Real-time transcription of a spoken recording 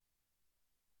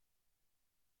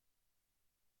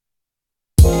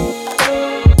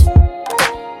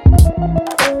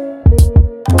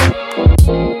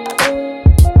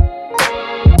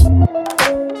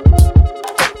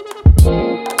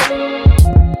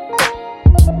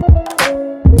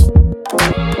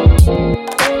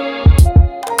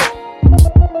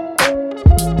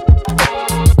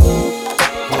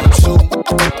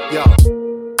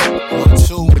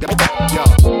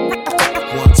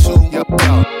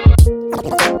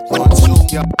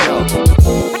yo, yo. 1, 2, 1,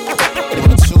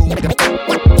 2,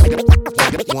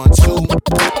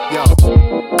 yo.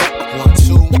 1,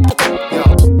 2,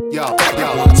 yo,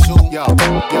 1, 2, yo.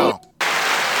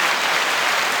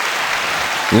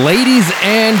 Ladies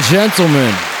and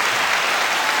gentlemen,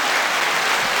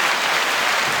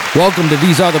 welcome to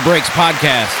These Are the Breakz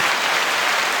podcast.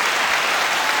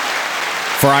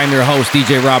 For I'm your host,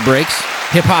 DJ Rob Breakz,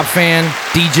 hip-hop fan,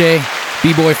 DJ,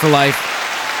 B-boy for life.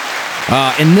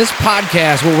 In this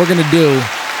podcast, what we're going to do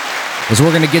is we're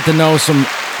going to get to know some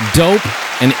dope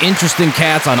and interesting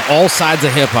cats on all sides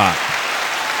of hip-hop.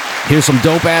 Hear some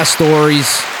dope-ass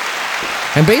stories,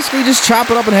 and basically just chop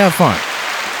it up and have fun.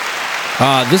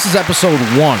 This is episode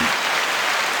 1,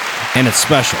 and it's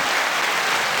special,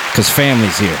 because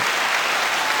family's here.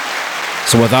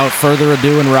 So without further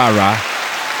ado and rah-rah,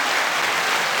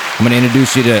 I'm going to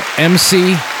introduce you to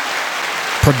MC,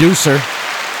 producer,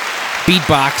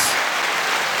 beatbox,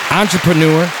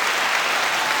 entrepreneur,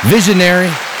 visionary,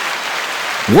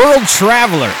 world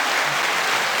traveler,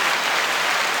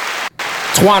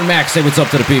 Twan Mack. Say what's up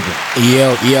to the people.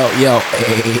 Yo.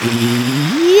 Hey,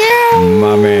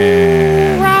 my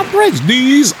man. Rob Breakz.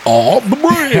 These are the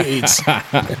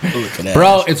Breakz.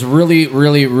 Bro, it's really,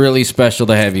 really, really special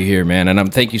to have you here, man.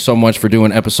 And thank you so much for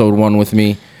doing episode 1 with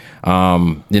me.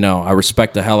 I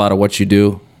respect the hell out of what you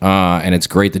do. And it's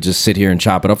great to just sit here and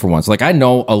chop it up for once. Like, I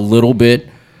know a little bit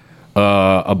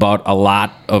about a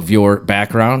lot of your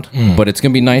background, but it's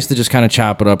going to be nice to just kind of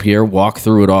chop it up here, walk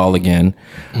through it all again.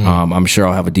 I'm sure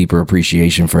I'll have a deeper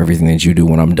appreciation for everything that you do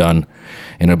when I'm done.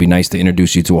 And it'll be nice to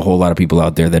introduce you to a whole lot of people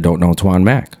out there that don't know Twan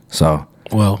Mack. So,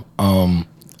 well,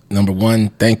 number one,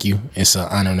 thank you. It's an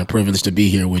honor and a privilege to be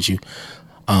here with you.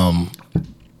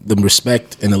 The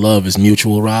respect and the love is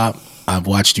mutual, Rob. I've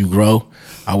watched you grow.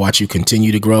 I watch you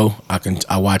continue to grow.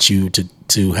 I watch you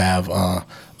to have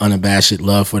unabashed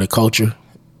love for the culture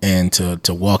and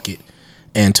to walk it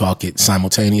and talk it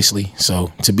simultaneously.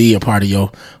 So to be a part of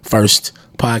your first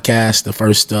podcast, the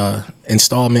first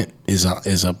installment is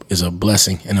a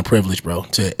blessing and a privilege, bro.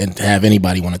 To have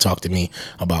anybody want to talk to me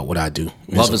about what I do.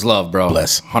 Love is love, bro.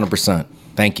 Bless. 100%.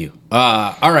 Thank you.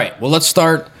 All right. Well, let's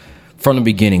start from the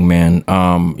beginning, man.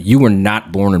 You were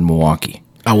not born in Milwaukee.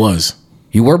 I was.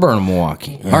 You were born in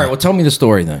Milwaukee. Yeah. All right, well, tell me the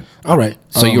story then. All right.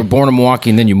 So you were born in Milwaukee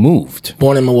and then you moved.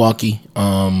 Born in Milwaukee.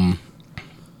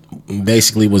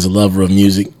 Basically was a lover of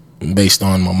music based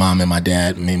on my mom and my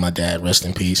dad. Me and my dad, rest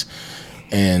in peace.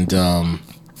 And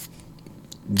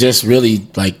just really,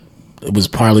 like, it was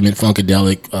Parliament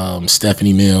Funkadelic,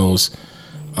 Stephanie Mills,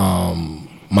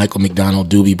 Michael McDonald,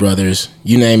 Doobie Brothers,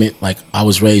 you name it. Like, I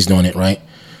was raised on it, right?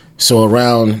 So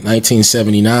around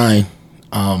 1979,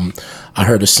 I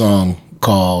heard a song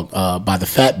called by the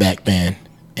Fatback Band,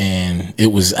 and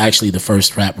it was actually the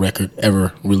first rap record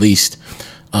ever released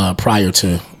prior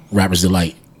to Rapper's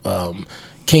Delight.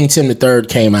 King Tim III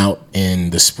came out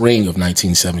in the spring of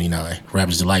 1979.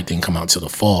 Rapper's Delight didn't come out till the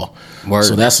fall. Word.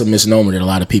 So that's a misnomer that a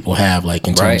lot of people have, like,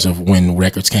 in terms of when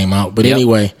records came out. But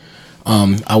anyway,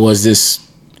 I was this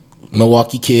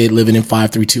Milwaukee kid living in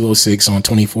 53206 on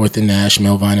 24th and Nash,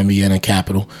 Melvine, Indiana,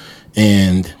 Capital.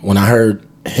 And when I heard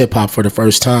hip hop for the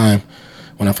first time,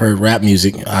 when I've heard rap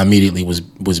music, I immediately was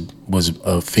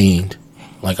a fiend.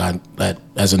 Like,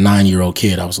 as a 9-year-old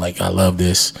kid, I was like, I love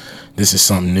this. This is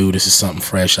something new. This is something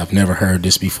fresh. I've never heard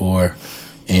this before.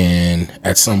 And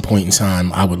at some point in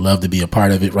time, I would love to be a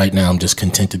part of it. Right now, I'm just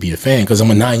content to be a fan because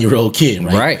I'm a 9-year-old kid,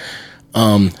 right?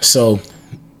 So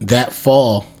that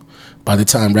fall, by the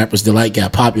time Rapper's Delight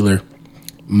got popular,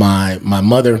 my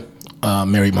mother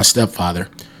married my stepfather.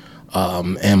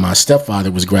 And my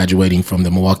stepfather was graduating from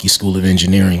the Milwaukee School of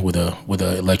Engineering with a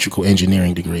electrical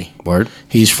engineering degree. Word.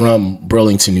 He's from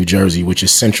Burlington, New Jersey, which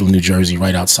is central New Jersey,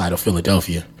 right outside of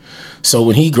Philadelphia. So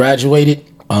when he graduated,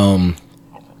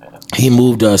 he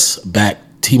moved us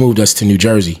to New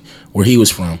Jersey, where he was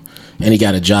from, and he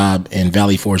got a job in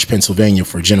Valley Forge, Pennsylvania,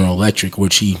 for General Electric,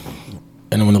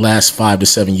 and in the last 5 to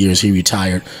 7 years, he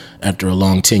retired after a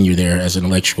long tenure there as an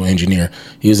electrical engineer.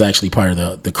 He was actually part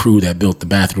of the crew that built the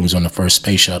bathrooms on the first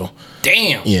space shuttle.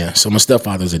 Damn. Yeah, so my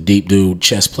stepfather's a deep dude,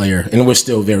 chess player, and we're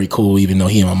still very cool, even though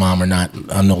he and my mom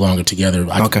are no longer together.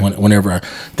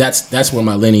 That's where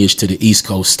my lineage to the East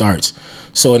Coast starts.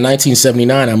 So in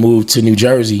 1979, I moved to New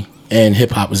Jersey, and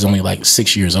hip-hop was only like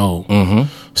 6 years old.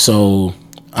 So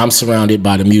I'm surrounded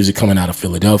by the music coming out of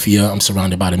Philadelphia. I'm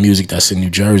surrounded by the music that's in New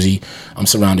Jersey. I'm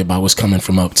surrounded by what's coming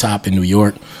from up top in New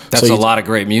York. That's a lot of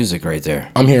great music right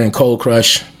there. I'm hearing Cold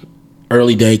Crush,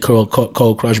 early day Cold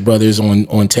Crush Brothers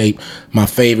on tape. My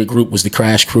favorite group was the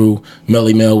Crash Crew.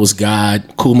 Melly Mel was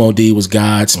God. Kool Moe Dee was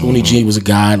God. Spoonie G was a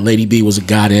god. Lady B was a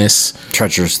goddess.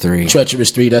 Treacherous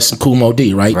 3. That's some Kool Moe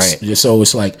Dee, right? So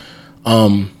it's like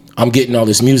I'm getting all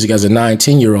this music as a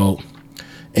 19-year-old.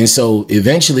 And so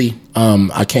eventually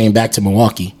I came back to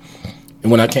Milwaukee. And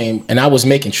when I came, and I was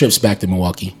making trips back to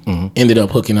Milwaukee, ended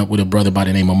up hooking up with a brother by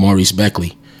the name of Maurice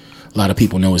Beckley. A lot of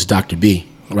people know as Dr. B,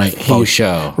 right?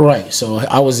 Show. Right. So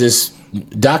I was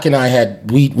Doc and I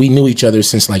we knew each other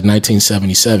since like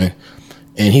 1977.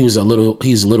 And he's a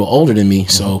little older than me.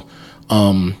 So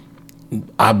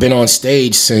I've been on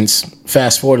stage since,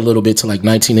 fast forward a little bit to like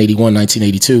 1981,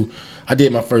 1982. I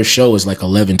did my first show as like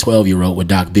 11, 12-year-old with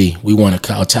Doc B. We won a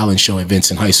talent show at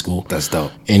Vincent High School. That's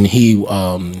dope. And he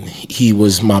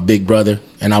was my big brother,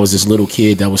 and I was this little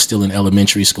kid that was still in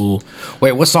elementary school.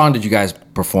 Wait, what song did you guys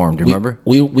perform? Do you remember?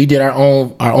 We did our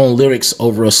own lyrics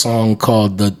over a song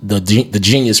called the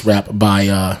Genius Rap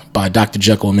by Dr.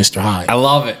 Jekyll and Mr. Hyde. I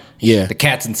love it. Yeah. The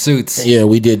cats in suits. Yeah,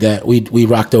 we did that. We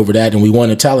rocked over that, and we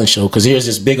won a talent show because here's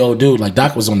this big old dude. Like,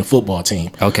 Doc was on the football team.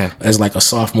 Okay. As like a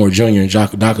sophomore, junior, and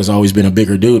Doc has always been a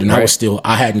bigger dude, and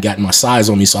I hadn't gotten my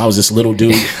size on me, so I was this little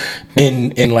dude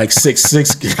in like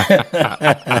 6'6".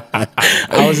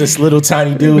 I was this little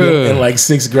tiny dude in like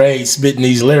 6th grade spitting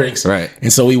these lyrics. Right.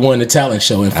 And so we won the talent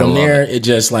show, and from there, it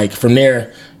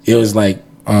was like,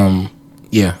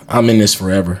 yeah, I'm in this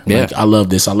forever. Yeah. Like, I love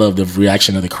this. I love the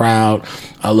reaction of the crowd.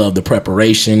 I love the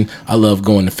preparation. I love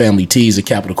going to family teas at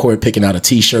Capitol Court, picking out a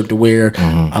T-shirt to wear.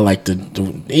 I like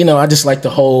I just like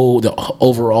the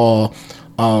overall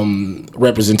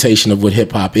representation of what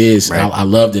hip hop is. Right. I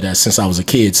loved it since I was a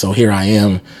kid. So here I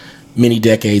am, many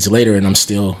decades later, and I'm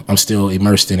still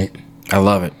immersed in it. I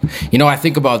love it. I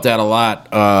think about that a lot.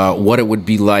 What it would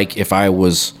be like if I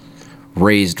was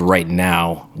raised right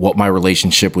now, what my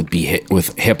relationship with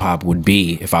hip hop would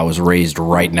be if I was raised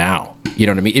right now. You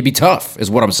know what I mean? It'd be tough,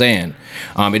 is what I'm saying.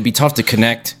 It'd be tough to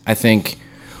connect, I think,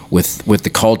 with the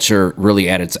culture really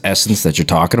at its essence that you're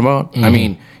talking about. I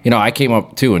mean, I came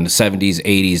up too in the 70s,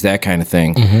 80s, that kind of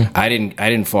thing. I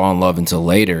didn't fall in love until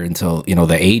later, until the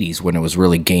 80s when it was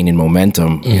really gaining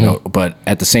momentum. But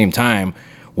at the same time,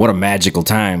 what a magical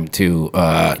time to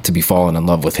be falling in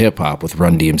love with hip hop, with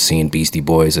Run DMC and Beastie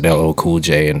Boys and LL Cool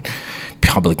J and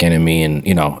Public Enemy and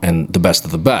and the best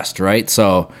of the best, right?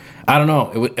 So I don't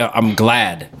know. I'm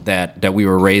glad that we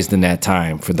were raised in that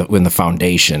time in the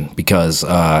foundation, because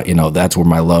that's where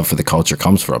my love for the culture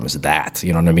comes from. Is that,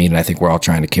 you know what I mean? And I think we're all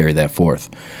trying to carry that forth.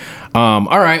 All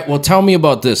right. Well, tell me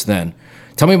about this then.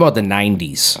 Tell me about the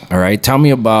 90s. All right. Tell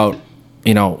me about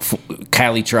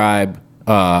Cali Tribe.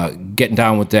 Getting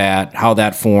down with that, how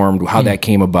that formed, how that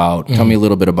came about. Tell me a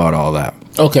little bit about all that.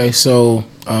 Okay, so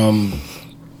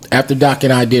after Doc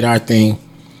and I did our thing,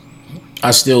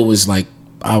 I still was like,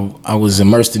 I was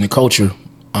immersed in the culture.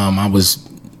 I was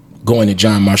going to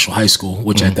John Marshall High School,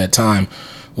 which at that time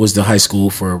was the high school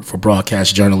for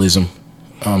broadcast journalism.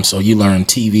 So you learn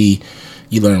TV,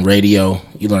 you learn radio,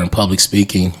 you learn public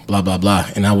speaking, blah, blah, blah.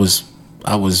 And I was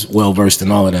well versed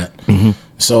in all of that.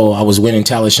 So I was winning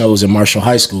talent shows at Marshall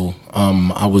High School.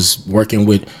 I was working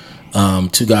with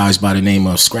two guys by the name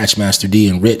of Scratch Master D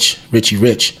and Richie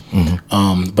Rich.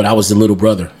 But I was the little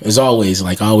brother. As always,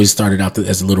 like I always started out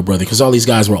as a little brother because all these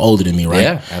guys were older than me, right?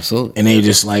 Yeah, absolutely. And they were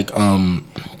just like,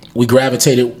 we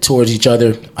gravitated towards each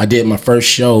other. I did my first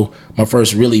show, my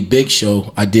first really big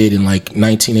show I did in like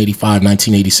 1985,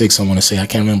 1986, I want to say. I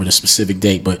can't remember the specific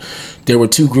date, but there were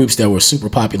two groups that were super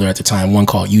popular at the time. One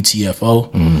called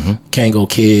UTFO, Kango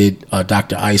Kid,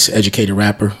 Dr. Ice, educated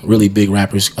rapper, really big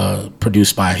rappers,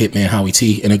 produced by Hitman Howie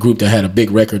T, and a group that had a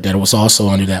big record that was also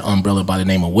under that umbrella by the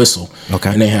name of Whistle.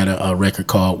 Okay. And they had a record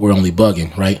called We're Only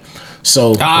Bugging, right?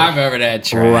 So I remember that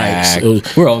track. Right. So,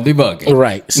 We're only bugging.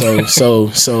 Right.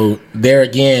 So there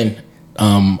again,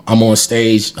 I'm on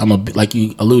stage. Like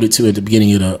you alluded to at the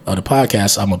beginning of the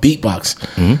podcast, I'm a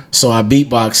beatbox. So I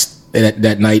beatboxed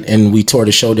that night and we tore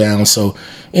the show down. So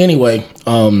anyway,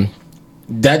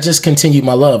 that just continued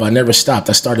my love. I never stopped.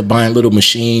 I started buying little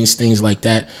machines, things like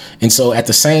that. And so at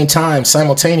the same time,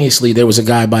 simultaneously, there was a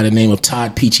guy by the name of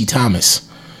Todd Peachy Thomas.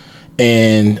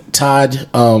 And Todd,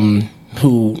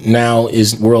 who now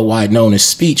is worldwide known as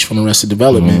Speech from Arrested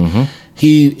Development,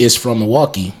 he is from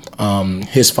Milwaukee.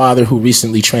 His father, who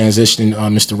recently transitioned,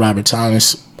 Mr. Robert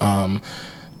Thomas, an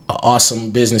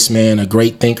awesome businessman, a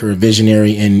great thinker, a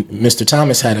visionary, and Mr.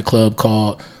 Thomas had a club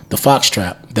called the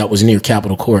Foxtrap that was near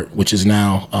Capitol Court, which is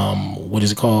now, what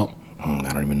is it called? I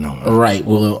don't even know. Right.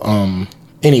 Well,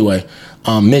 anyway,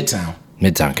 Midtown.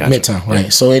 Midtown, gotcha. Midtown,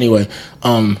 right. So anyway,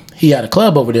 he had a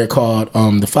club over there called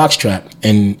the Foxtrap.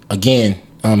 And again,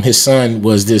 his son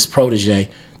was this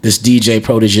DJ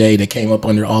protege that came up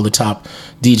under all the top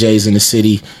DJs in the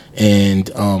city. And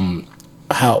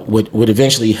what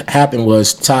eventually happened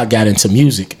was Todd got into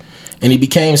music, and he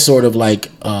became sort of like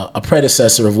a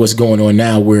predecessor of what's going on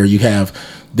now, where you have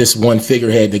this one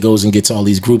figurehead that goes and gets all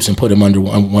these groups and put them under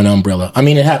one umbrella. I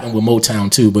mean, it happened with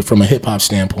Motown too, but from a hip hop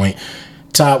standpoint,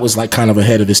 Todd was like kind of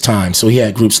ahead of his time. So he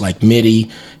had groups like MIDI,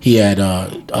 he had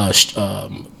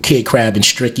Kid Crab and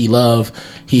Stricky Love,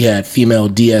 he had Female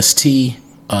DST,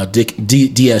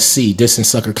 DSC, Dissing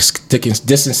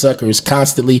Suckers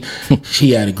Constantly.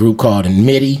 He had a group called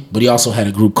MIDI, but he also had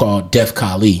a group called Def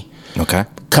Kali. Okay.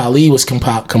 Kali was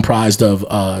comprised of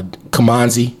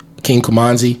King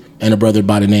Kamanzi, and a brother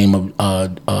by the name of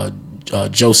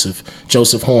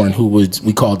Joseph Horn, who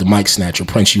we called the Mic Snatcher,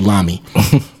 Prince Ulami.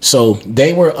 So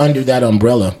they were under that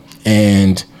umbrella,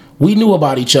 and we knew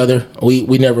about each other. We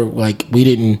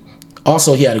didn't.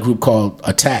 Also, he had a group called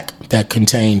Attack that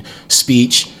contained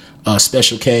Speech,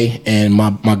 Special K, and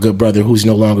my good brother, who's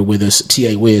no longer with us,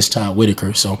 T.A. Wiz, Todd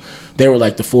Whitaker. So they were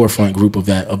like the forefront group of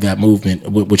that movement,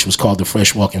 which was called the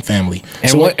Fresh Walking Family.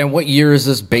 And what year is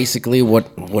this? Basically, where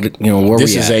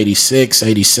this is 86,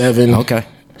 87. Okay.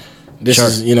 This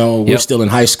is, we're still in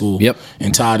high school. Yep.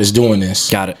 And Todd is doing this.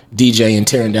 Got it. DJing,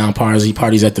 tearing down parties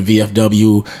at the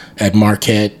VFW, at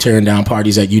Marquette, tearing down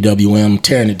parties at UWM,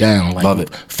 tearing it down. Like, love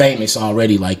it. Famous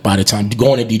already, like by the time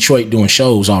going to Detroit doing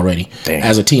shows already. Damn.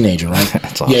 As a teenager, right?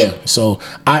 That's awesome. Yeah. So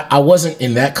I wasn't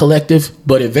in that collective,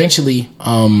 but eventually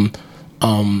I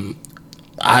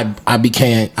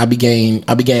began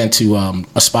to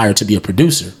aspire to be a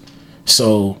producer.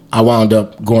 So I wound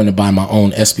up going to buy my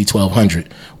own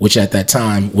SP1200, which at that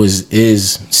time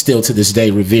is still to this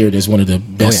day revered as one of the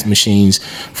best machines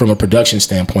from a production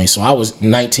standpoint. So I was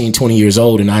 19, 20 years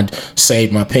old, and I'd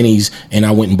saved my pennies, and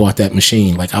I went and bought that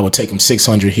machine. Like, I would take them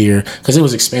 600 here because it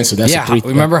was expensive.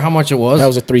 Remember how much it was? That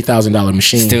was a $3,000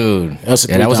 machine, dude.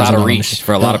 That was out of reach machine.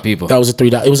 For a lot of people. That was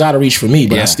it was out of reach for me,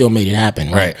 but I still made it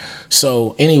happen. Right.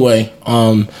 So anyway,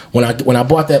 when I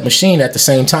bought that machine, at the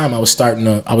same time I was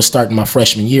starting my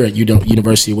freshman year at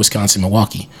University of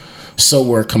Wisconsin-Milwaukee. So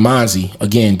were Kamanzi,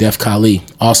 again, Def Kali,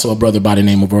 also a brother by the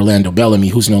name of Orlando Bellamy,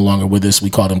 who's no longer with us. We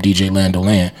called him DJ Lando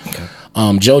Land. Okay.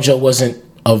 JoJo wasn't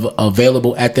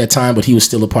available at that time, but he was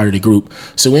still a part of the group.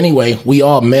 So anyway, we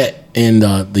all met in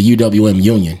the UWM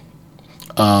Union.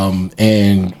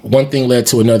 And one thing led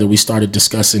to another. We started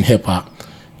discussing hip-hop.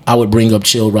 I would bring up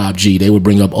Chill Rob G. They would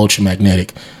bring up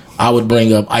Ultramagnetic. I would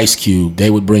bring up Ice Cube.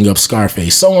 They would bring up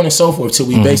Scarface, so on and so forth, till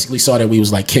we basically saw that we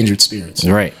was like kindred spirits.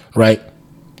 Right.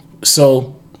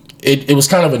 So it was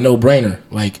kind of a no-brainer.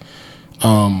 Like,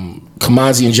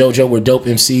 Kamanzi and JoJo were dope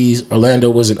MCs.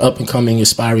 Orlando was an up-and-coming,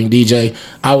 aspiring DJ.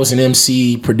 I was an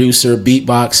MC, producer,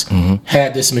 beatbox.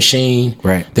 Had this machine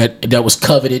that was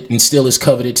coveted and still is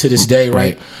coveted to this day,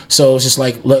 right? So it's just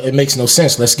like, it makes no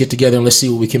sense. Let's get together and let's see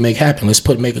what we can make happen. Let's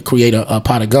create a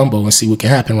pot of gumbo and see what can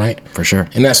happen, right? For sure.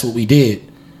 And that's what we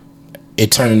did.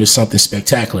 It turned into something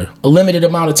spectacular. A limited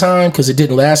amount of time, because it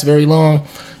didn't last very long.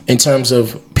 In terms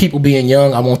of people being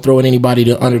young, I won't throw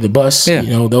anybody under the bus. Yeah.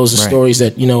 Those are stories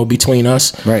that, between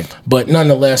us. Right. But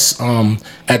nonetheless,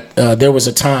 there was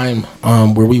a time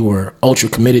where we were ultra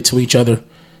committed to each other,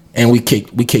 and we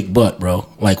kicked butt, bro.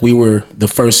 Like, we were the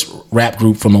first rap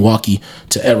group from Milwaukee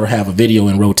to ever have a video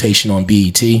in rotation on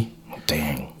BET.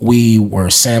 Dang. We were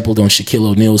sampled on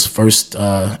Shaquille O'Neal's first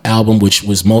album, which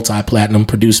was multi-platinum,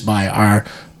 produced by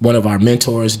one of our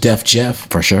mentors, Def Jeff.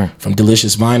 For sure. From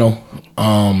Delicious Vinyl.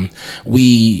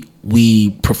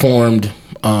 We performed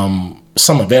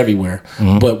some of everywhere,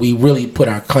 but we really put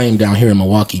our claim down here in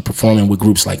Milwaukee, performing with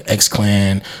groups like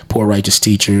X-Clan, Poor Righteous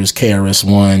Teachers,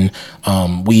 KRS-One.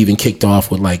 We even kicked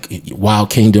off with like Wild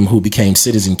Kingdom, who became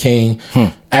Citizen King.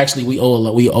 Actually, we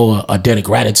owe a debt of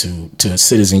gratitude to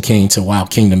Citizen King, to Wild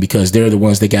Kingdom, because they're the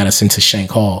ones that got us into Shank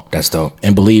Hall. That's dope.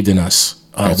 And believed in us.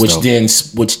 Which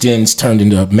then turned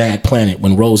into Mad Planet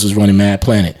when Rose was running Mad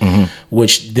Planet,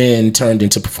 which then turned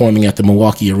into performing at the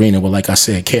Milwaukee Arena with, like I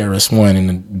said, KRS-One and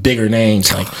the bigger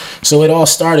names. Like, so it all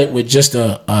started with just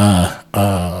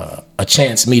a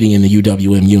chance meeting in the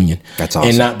UWM Union. That's awesome.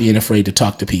 And not being afraid to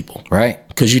talk to people, right?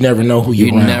 Because you never know who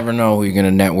you never know who you're going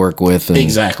to network with.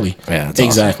 Exactly. Yeah, that's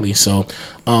exactly. Awesome.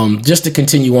 So, just to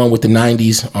continue on with the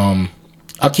 '90s,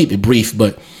 I'll keep it brief,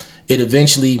 but it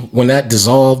eventually, when that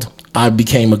dissolved, I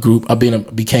became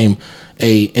became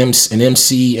an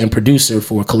MC and producer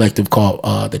for a collective called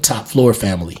the Top Floor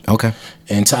Family. Okay.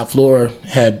 And Top Floor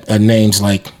had names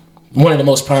like, one of the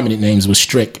most prominent names was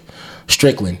Strick,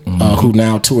 Strickland, who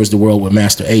now tours the world with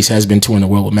Master Ace, has been touring the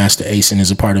world with Master Ace, and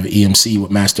is a part of EMC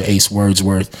with Master Ace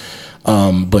Wordsworth.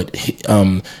 But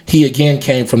he again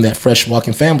came from that Fresh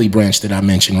Walking Family branch that I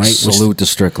mentioned, right? Salute to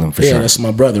Strickland for sure. Yeah, that's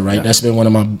my brother, right? Yeah. That's been one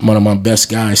of my best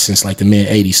guys since like the mid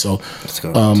 '80s. So that's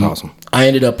awesome. I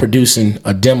ended up producing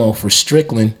a demo for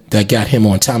Strickland that got him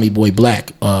on Tommy Boy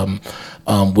Black.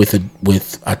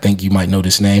 With I think you might know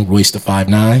this name, Royce the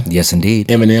 5'9". Yes, indeed.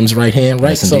 Eminem's right hand,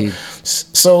 right? Yes, indeed.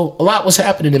 So a lot was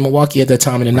happening in Milwaukee at that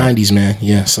time in the '90s, man.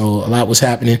 Yeah, so a lot was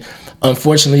happening.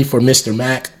 Unfortunately for Mr.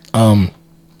 Mack,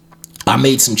 I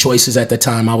made some choices at the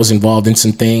time. I was involved in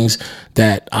some things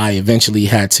that I eventually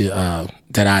had to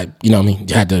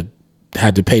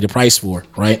had to pay the price for,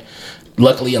 right?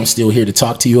 Luckily, I'm still here to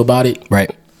talk to you about it.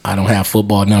 Right. I don't have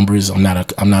football numbers. I'm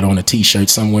not on a T-shirt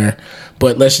somewhere.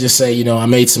 But let's just say, I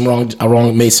made some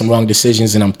wrong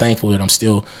decisions, and I'm thankful that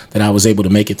I was able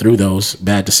to make it through those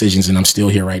bad decisions, and I'm still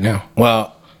here right now.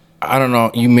 Well, I don't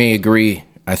know. You may agree.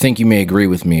 I think you may agree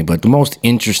with me, but the most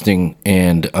interesting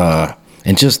and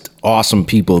just awesome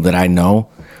people that I know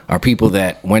are people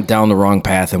that went down the wrong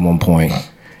path at one point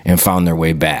and found their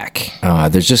way back.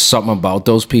 There's just something about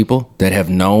those people that have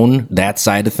known that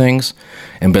side of things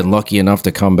and been lucky enough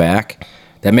to come back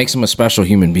that makes them a special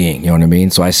human being. You know what I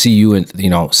mean? So I see you and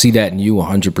see that in you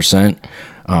 100%.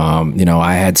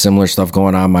 I had similar stuff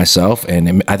going on myself,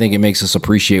 and I think it makes us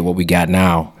appreciate what we got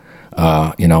now,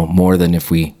 more than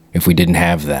if we didn't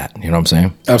have that. You know what I'm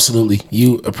saying? Absolutely.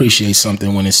 You appreciate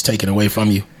something when it's taken away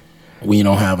from you, when you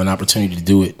don't have an opportunity to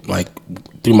do it. Like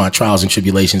through my trials and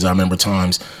tribulations, I remember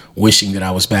times wishing that I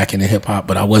was back into hip hop,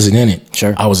 but I wasn't in it.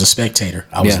 Sure. I was a spectator.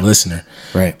 I was a listener.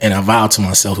 Right. And I vowed to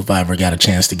myself if I ever got a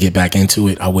chance to get back into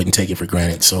it, I wouldn't take it for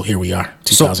granted. So here we are,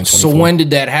 2024. So when did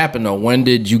that happen though? When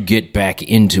did you get back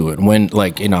into it? When,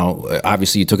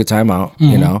 obviously you took a time out,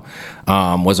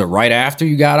 was it right after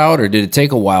you got out, or did it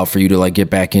take a while for you to like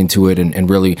get back into it and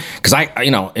really, cause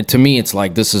to me, it's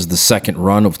like, this is the second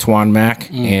run of Twan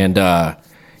Mack and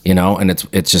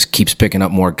it just keeps picking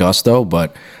up more gusto,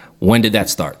 but when did that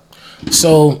start?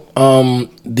 So,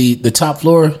 the Top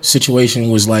Floor situation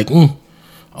was like,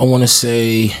 I want to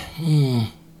say,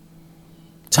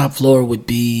 Top Floor would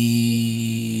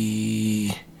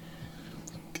be,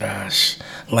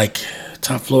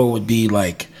 Top Floor would be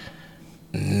like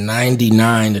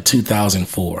 99 to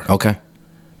 2004. Okay.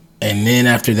 And then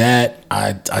after that,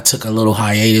 I took a little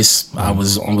hiatus. I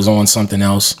was on something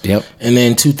else. Yep. And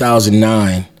then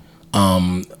 2009,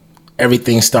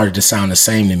 everything started to sound the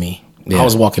same to me. Yeah. I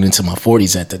was walking into my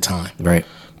 40s at the time. Right.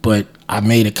 But I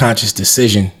made a conscious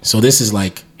decision. So this is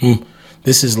like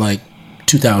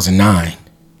 2009.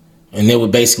 And it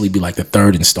would basically be like the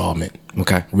third installment.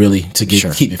 Okay. Really, to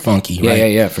keep it funky,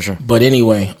 right? Yeah, for sure. But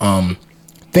anyway,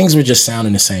 things were just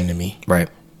sounding the same to me. Right.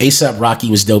 A$AP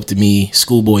Rocky was dope to me.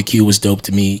 Schoolboy Q was dope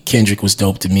to me. Kendrick was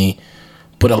dope to me.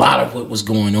 But a lot of what was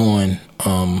going on,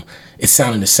 it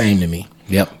sounded the same to me.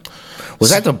 Yep. Was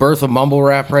that the birth of mumble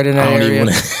rap right in that area?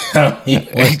 I'm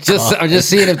just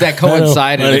seeing if that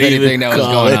coincided with anything that was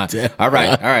going on. All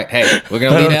right. Hey, we're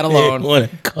gonna leave that alone. We'll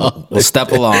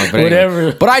step along. But whatever.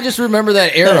 Anyway. But I just remember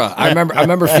that era. I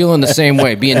remember feeling the same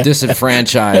way, being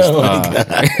disenfranchised.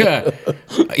 I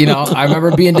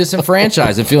remember being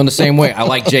disenfranchised and feeling the same way. I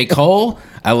like J. Cole.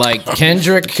 I like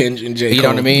Kendrick and J. Cole. You know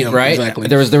what I mean, yeah, right? Exactly.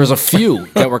 There was a few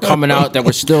that were coming out that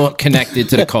were still connected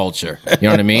to the culture. You know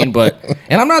what I mean?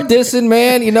 And I'm not dissing,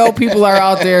 man. People are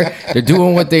out there. They're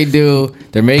doing what they do.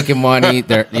 They're making money.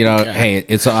 They're, hey,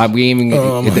 we ain't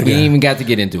even got to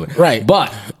get into it. Right.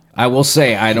 But I will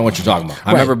say, I know what you're talking about.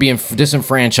 I remember being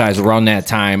disenfranchised around that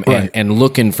time and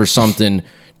looking for something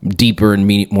deeper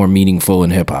and more meaningful in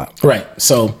hip hop. Right.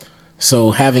 So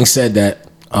having said that,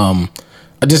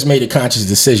 I just made a conscious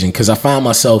decision because I found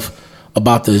myself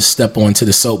about to step onto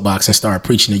the soapbox and start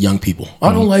preaching to young people.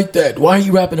 I don't like that. Why are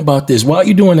you rapping about this? Why are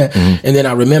you doing that? Mm-hmm. And then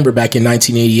I remember back in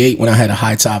 1988 when I had a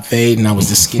high top fade and I was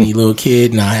this skinny little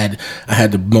kid and I had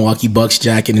the Milwaukee Bucks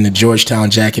jacket and the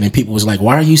Georgetown jacket, and people was like,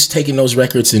 why are you taking those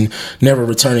records and never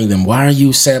returning them? Why are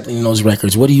you sampling those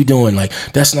records? What are you doing? Like,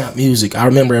 that's not music. I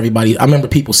remember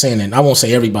people saying that. And I won't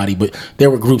say everybody, but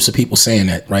there were groups of people saying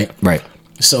that, right? Right.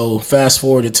 So fast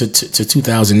forward to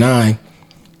 2009,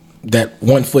 that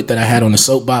one foot that I had on the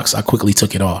soapbox, I quickly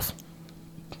took it off.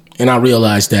 And I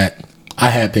realized that I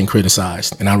had been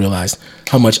criticized, and I realized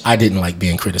how much I didn't like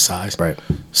being criticized. Right.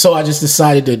 So I just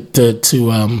decided to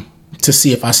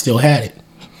see if I still had it.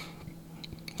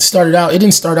 It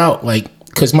didn't start out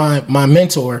because my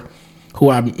mentor,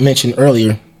 who I mentioned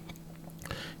earlier,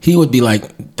 he would be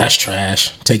like, that's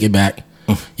trash, take it back.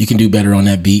 You can do better on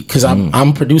that beat. Because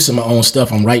I'm producing my own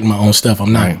stuff. I'm writing my own stuff.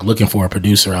 I'm not looking for a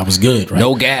producer. I was good, right?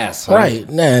 No gas. Huh? Right.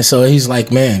 Nah, so he's like,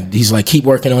 keep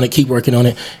working on it.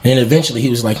 And then eventually he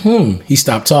was like, he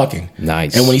stopped talking.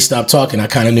 Nice. And when he stopped talking, I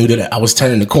kind of knew that I was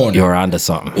turning the corner. You're onto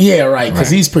something. Yeah, right. Because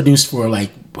he's produced for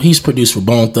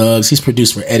Bone Thugs. He's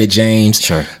produced for Etta James.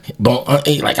 Sure.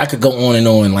 Like I could go on and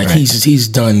on. Like he's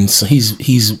done. So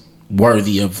he's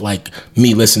worthy of like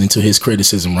me listening to his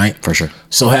criticism, right? For sure.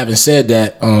 So having said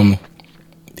that,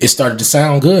 it started to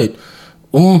sound good.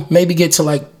 Maybe get to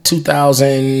like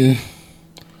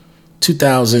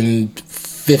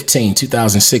 2015,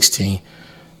 2016.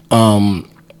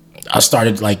 I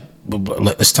started like,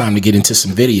 it's time to get into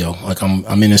some video. Like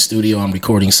I'm in the studio, I'm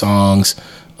recording songs.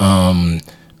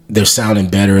 They're sounding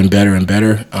better and better and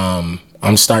better.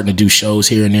 I'm starting to do shows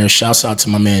here and there. Shouts out to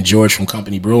my man George from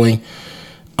Company Brewing,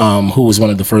 who was one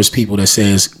of the first people that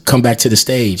says, come back to the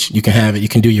stage. You can have it. You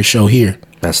can do your show here.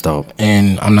 That's dope.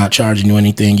 And I'm not charging you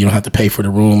anything. You don't have to pay for the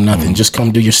room, nothing. Just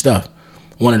come do your stuff.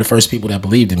 One of the first people that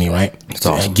believed in me, right? That's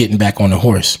awesome. And getting back on the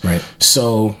horse. Right.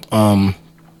 So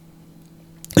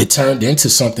it turned into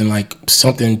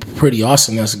something pretty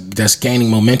awesome that's gaining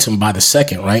momentum by the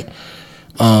second, right?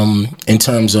 In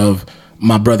terms of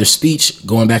my brother's Speech,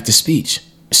 going back to Speech.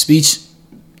 Speech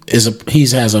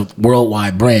has a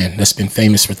worldwide brand that's been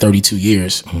famous for 32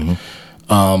 years.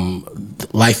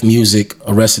 Life Music,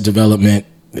 Arrested Development,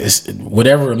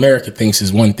 whatever America thinks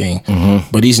is one thing,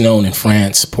 but he's known in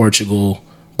France, Portugal,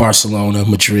 Barcelona,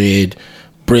 Madrid,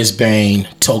 Brisbane,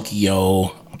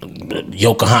 Tokyo,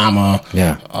 Yokohama,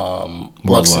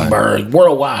 Luxembourg,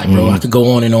 worldwide, bro. I could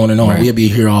go on and on and on. Right. We'll be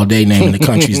here all day naming the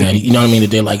countries that you know what I mean.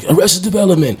 That they're like Arrested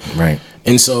Development, right?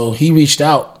 And so he reached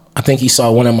out. I think he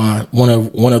saw one of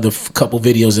the couple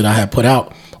videos that I had put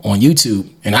out on YouTube,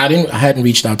 and I hadn't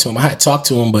reached out to him. I had talked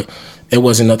to him, but it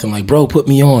wasn't nothing like, bro, put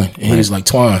me on. And he was like,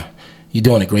 Twan, you're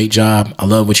doing a great job. I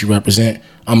love what you represent.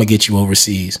 I'm gonna get you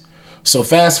overseas. So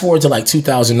fast forward to like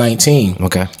 2019.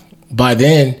 Okay. By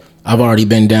then, I've already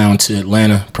been down to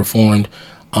Atlanta, performed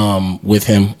with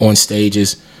him on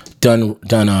stages, done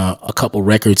a couple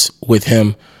records with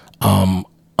him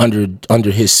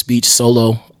under his Speech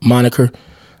solo moniker.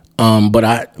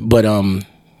 But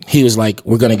he was like,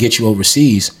 we're gonna get you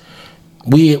overseas.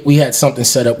 We had something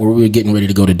set up where we were getting ready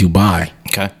to go to Dubai.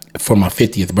 Okay. For my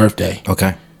 50th birthday.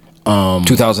 Okay.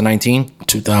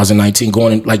 2019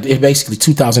 going in, like, it basically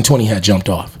 2020 had jumped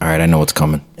off. All right, I know what's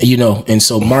coming. And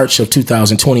so March of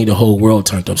 2020, the whole world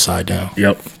turned upside down.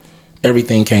 Yep.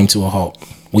 Everything came to a halt.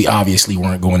 We obviously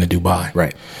weren't going to Dubai.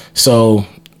 Right. So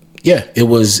yeah, it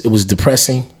was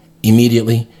depressing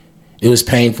immediately. It was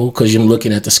painful because you're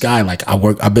looking at the sky like,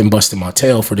 I've been busting my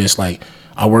tail for this. Like,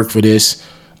 I work for this.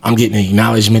 I'm getting the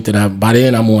acknowledgement that by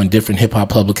then I'm on different hip hop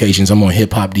publications. I'm on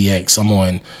Hip Hop DX. I'm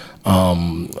on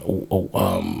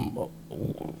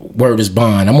Word is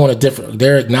Bond. I'm on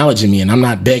they're acknowledging me, and I'm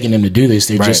not begging them to do this.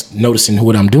 They're just noticing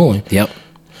what I'm doing. Yep.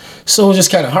 So it was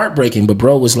just kind of heartbreaking, but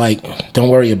bro was like, don't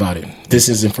worry about it. This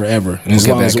isn't forever. And as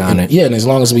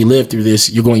long as we live through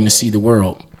this, you're going to see the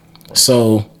world.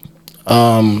 So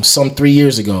some 3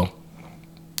 years ago,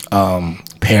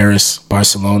 Paris,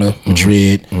 Barcelona,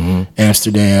 Madrid,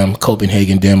 Amsterdam,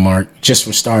 Copenhagen, Denmark, just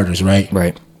for starters, right?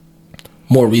 Right.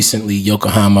 More recently,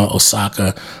 Yokohama,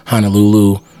 Osaka,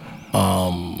 Honolulu,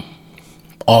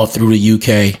 all through the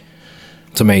UK.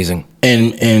 It's amazing.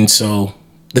 And so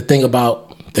the thing about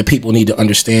that people need to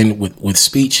understand with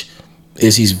Speech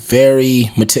is he's very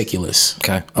meticulous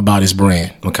about his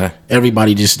brand. Okay.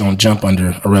 Everybody just don't jump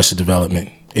under Arrested Development.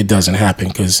 It doesn't happen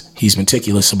because he's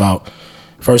meticulous about,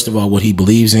 first of all, what he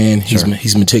believes in.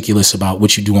 He's meticulous about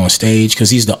what you do on stage because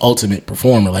he's the ultimate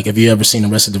performer. Like, if you ever seen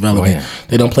Arrested Development,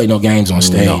 they don't play no games on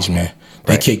stage, man.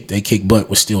 They kick butt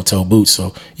with steel toe boots.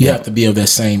 So you have to be of that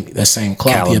same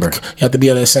cloth. You have to be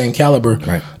of that same caliber.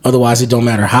 Right. Otherwise, it don't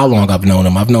matter how long I've known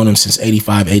him. I've known him since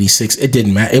 85, 86. It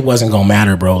didn't matter. It wasn't gonna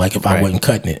matter, bro. Like, if I wasn't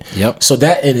cutting it. Yep. So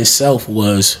that in itself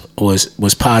was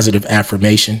positive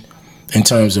affirmation in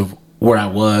terms of where I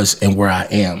was and where I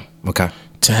am. Okay.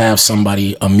 To have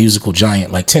somebody, a musical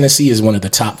giant like Tennessee, is one of the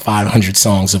top 500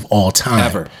 songs of all time.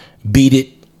 Ever. Beat It,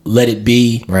 Let It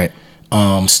Be. Right.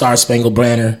 Star Spangled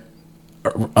Banner.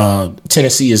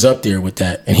 Tennessee is up there with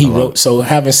that, and he wrote. So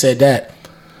having said that,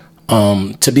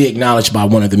 to be acknowledged by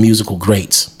one of the musical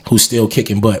greats who's still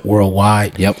kicking butt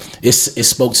worldwide, it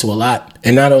spoke to a lot.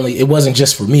 And not only, it wasn't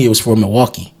just for me, it was for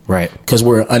Milwaukee, right? Because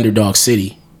we're an underdog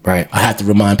city, right? I have to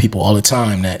remind people all the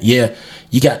time that you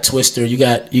got Twister, you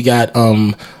got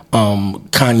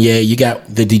Kanye, you got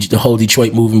the whole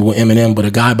Detroit movement with Eminem, but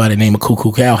a guy by the name of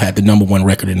Cuckoo Cal had the #1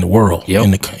 record in the world. Yep.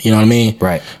 You know what I mean?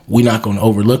 Right. We're not going to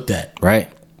overlook that. Right.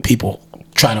 People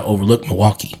try to overlook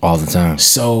Milwaukee all the time.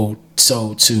 So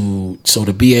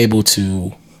to be able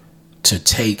to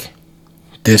take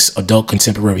this adult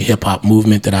contemporary hip hop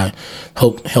movement that I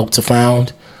helped to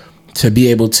found, to be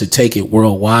able to take it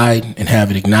worldwide and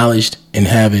have it acknowledged and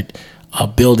have it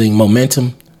building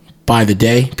momentum by the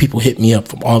day. People hit me up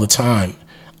from all the time.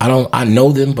 I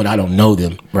know them, but I don't know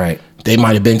them. Right. They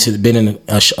might have been in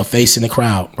a face in the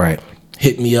crowd. Right.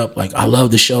 Hit me up like, I love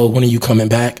the show. When are you coming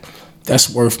back?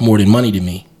 That's worth more than money to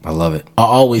me. I love it. I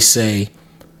always say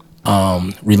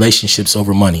relationships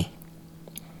over money.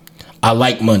 I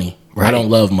like money. Right. I don't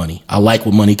love money. I like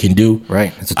what money can do.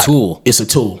 Right. It's a tool. It's a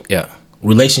tool. Yeah.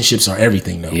 Relationships are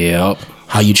everything, though. Yep.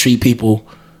 How you treat people,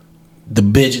 the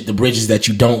bridges that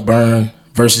you don't burn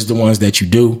versus the ones that you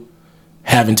do.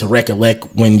 Having to recollect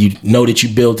when you know that you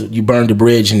burned the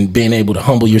bridge, and being able to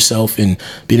humble yourself and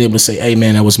being able to say, "Hey,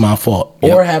 man, that was my fault."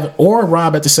 Yep. Or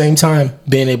Rob, at the same time,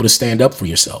 being able to stand up for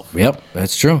yourself. Yep,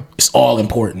 that's true. It's all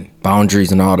important.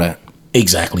 Boundaries and all that.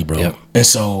 Exactly, bro. Yep. And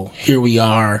so here we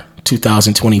are,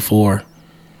 2024.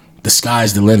 The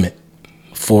sky's the limit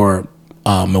for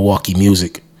Milwaukee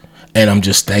music, and I'm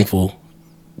just thankful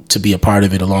to be a part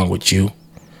of it along with you.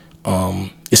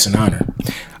 It's an honor.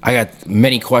 I got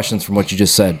many questions from what you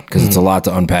just said, because it's a lot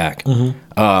to unpack.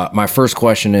 My first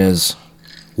question is,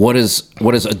 what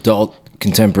does adult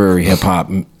contemporary hip hop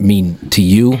mean to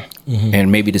you,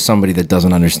 and maybe to somebody that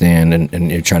doesn't understand,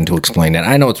 and you're trying to explain that?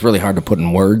 I know it's really hard to put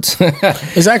in words.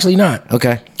 It's actually not.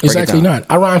 Okay. It's actually not.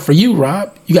 I rhyme for you,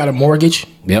 Rob. You got a mortgage.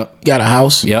 Yep. You got a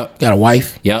house. Yep. You got a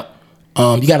wife. Yep.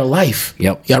 You got a life.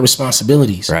 Yep. You got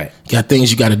responsibilities. Right. You got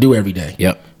things you got to do every day.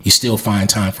 Yep. You still find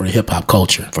time for the hip hop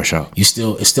culture. For sure. It's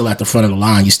still at the front of the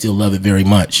line. You still love it very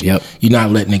much. Yep. You're not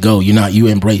letting it go. You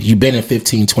embrace. You've been in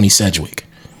 1520 Sedgwick.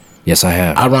 Yes, I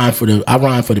have. I rhyme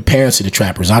for the parents of the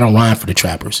trappers. I don't rhyme for the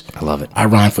trappers. I love it. I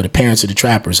rhyme for the parents of the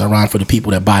trappers. I rhyme for the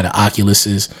people that buy the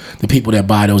Oculuses, the people that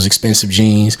buy those expensive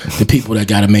jeans, the people that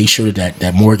got to make sure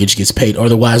that mortgage gets paid.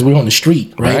 Otherwise, we're on the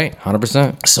street, right?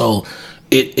 100%. So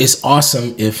it's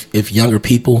awesome if younger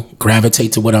people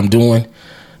gravitate to what I'm doing.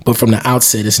 But from the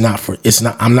outset,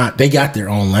 they got their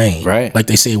own lane. Right. Like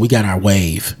they say, we got our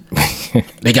wave.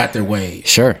 They got their wave.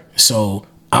 Sure. So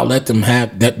I'll let them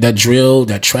have that drill,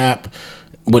 that trap,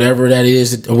 whatever that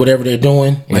is, or whatever they're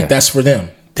doing. Like, that's for them.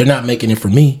 They're not making it for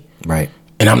me. Right.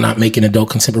 And I'm not making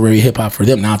adult contemporary hip hop for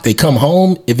them. Now, if they come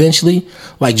home eventually,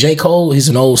 like J. Cole, he's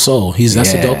an old soul.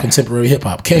 That's adult contemporary hip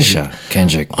hop.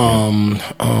 Kendrick.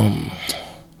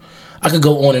 I could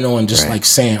go on and on, just like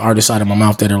saying artists out of my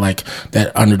mouth that are like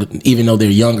that even though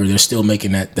they're younger, they're still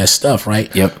making that stuff,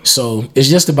 right? Yep. So it's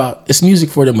just it's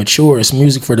music for the mature. It's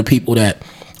music for the people that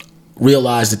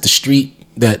realize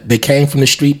that they came from the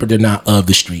street, but they're not of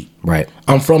the street. Right.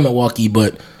 I'm from Milwaukee,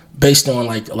 but based on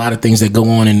like a lot of things that go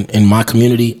on in my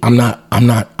community, I'm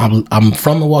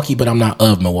from Milwaukee, but I'm not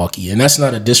of Milwaukee. And that's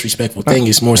not a disrespectful thing.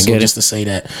 It's more so just to say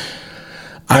that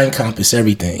I encompass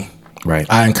everything. Right.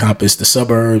 I encompass the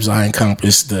suburbs. I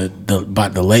encompass the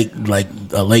lake, like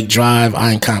Lake Drive.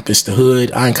 I encompass the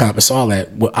hood. I encompass all that.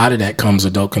 Out of that comes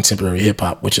adult contemporary hip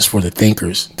hop, which is for the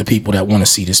thinkers, the people that want to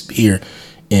see this here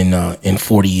in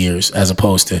 40 years, as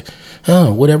opposed to,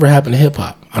 whatever happened to hip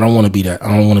hop. I don't want to be that.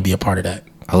 I don't want to be a part of that.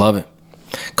 I love it.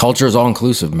 Culture is all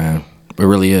inclusive, man. It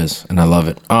really is, and I love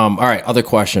it. All right, other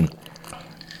question.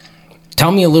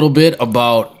 Tell me a little bit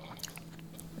about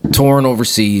touring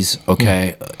overseas.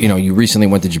 Okay, you recently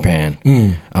went to Japan.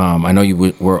 I know you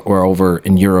were over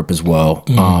in Europe as well.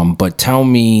 But tell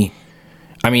me,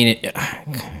 I mean,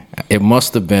 it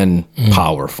must have been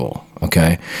powerful.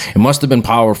 Okay, it must have been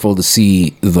powerful to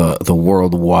see the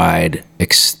worldwide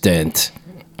extent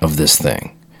of this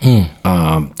thing.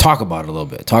 Talk about it a little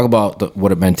bit. Talk about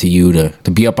what it meant to you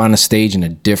to be up on a stage in a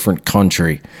different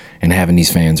country and having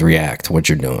these fans react to what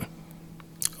you're doing.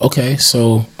 Okay,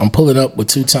 so I'm pulling up with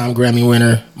 2-time Grammy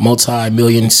winner,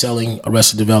 multi-million selling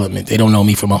Arrested Development. They don't know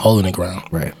me from a hole in the ground.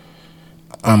 Right.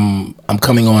 I'm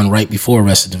coming on right before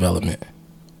Arrested Development.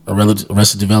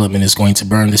 Arrested Development is going to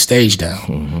burn the stage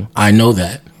down. I know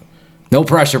that. No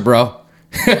pressure, bro.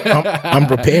 I'm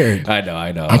prepared. I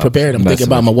know. I'm prepared. I'm thinking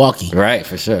about Milwaukee. Right,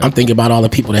 for sure. I'm thinking about all the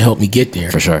people that helped me get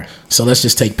there. For sure. So let's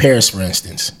just take Paris, for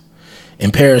instance.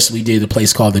 In Paris, we did a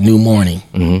place called the New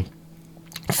Morning.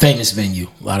 Famous venue.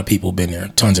 A lot of people have been there.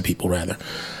 Tons of people, rather.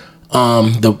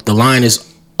 The line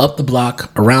is up the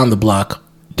block, around the block,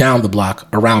 down the block,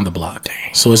 around the block.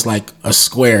 Dang. So it's like a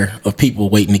square of people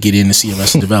waiting to get in to see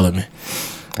Arrested Development.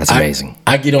 That's amazing.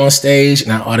 I get on stage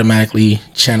and I automatically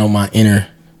channel my inner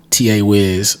T.A.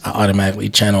 Wiz. I automatically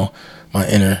channel my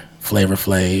inner Flavor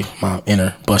Flav, my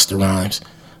inner Busta Rhymes.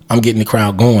 I'm getting the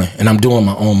crowd going, and I'm doing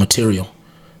my own material.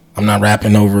 I'm not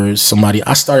rapping over somebody.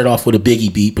 I started off with a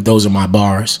Biggie beat, but those are my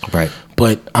bars. Right.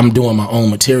 But I'm doing my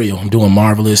own material. I'm doing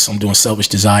Marvelous. I'm doing Selfish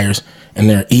Desires, and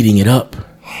they're eating it up.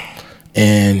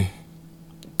 And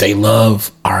they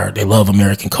love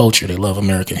American culture. They love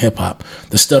American hip hop.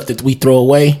 The stuff that we throw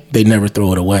away, they never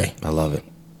throw it away. I love it.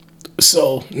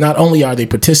 So not only are they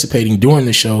participating during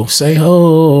the show, say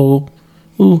ho,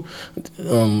 ooh,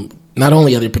 not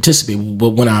only are they participating, but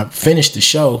when I finish the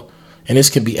show, and this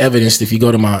can be evidenced if you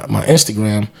go to my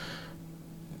Instagram,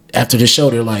 after the show,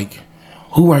 they're like,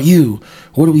 who are you?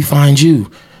 Where do we find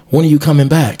you? When are you coming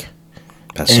back?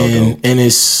 That's so dope. And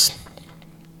it's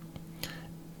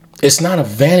not a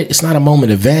vanity. It's not a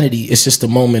moment of vanity. It's just a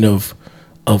moment of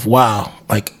wow.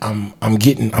 Like I'm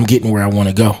getting where I want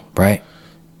to go. Right.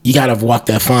 You gotta walk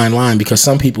that fine line, because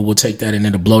some people will take that and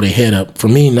it'll blow their head up. For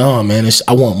me, no, man.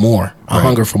 I want more. I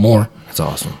hunger for more. That's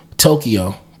awesome.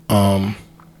 Tokyo,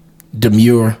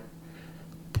 demure.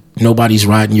 Nobody's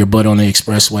riding your butt on the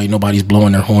expressway. Nobody's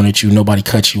blowing their horn at you. Nobody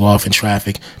cuts you off in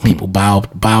traffic. People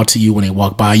bow to you when they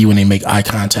walk by you and they make eye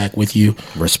contact with you.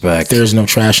 Respect. There's no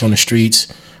trash on the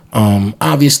streets.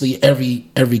 Obviously,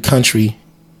 every country,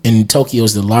 in Tokyo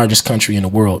is the largest country in the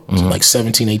world, like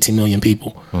 17, 18 million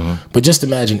people. But just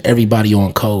imagine everybody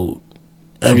on code.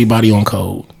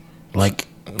 Like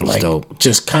dope.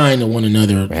 Just kind of one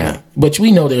another. Yeah. But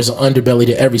we know there's an underbelly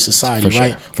to every society, For sure,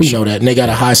 right? for We sure. know that, and they got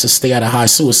a high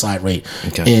suicide rate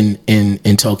Okay.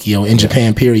 in Tokyo, in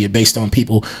Japan, period, based on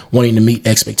people wanting to meet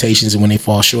expectations, and when they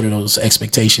fall short of those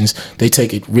expectations, they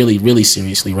take it really, really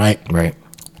seriously, right? Right.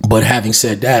 But having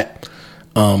said that,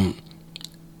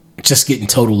 just getting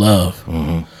total love.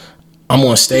 I'm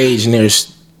on stage and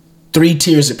there's 3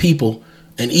 tiers of people,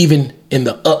 and even in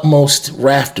the utmost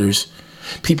rafters,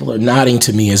 people are nodding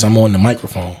to me as I'm on the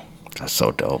microphone. That's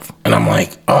so dope. And I'm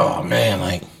like, oh man,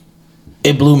 like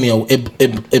it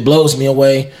it blows me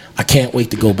away. I can't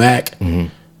wait to go back.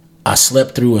 I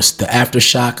slept through the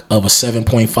aftershock of a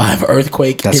 7.5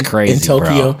 earthquake. That's crazy, in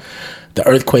Tokyo. bro. The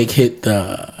earthquake hit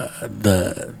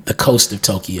the coast of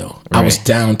Tokyo. I was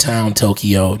downtown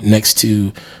Tokyo, next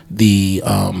to the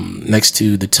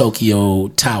Tokyo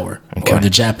Tower, or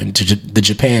the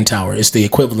Japan Tower. It's the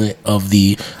equivalent of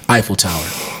the Eiffel Tower.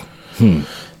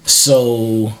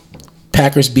 So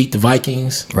Packers beat the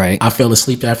Vikings. Right. I fell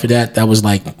asleep after that. That was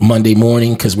like Monday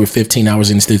morning, because we're 15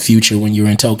 hours into the future when you're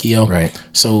in Tokyo. Right.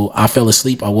 So I fell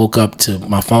asleep. I woke up to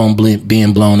my phone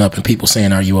being blown up and people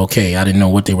saying, "Are you okay?" I didn't know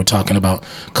what they were talking about.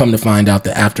 Come to find out,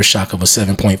 the aftershock of a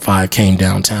 7.5 came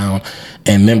downtown,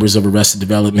 and members of Arrested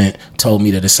Development told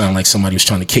me that it sounded like somebody was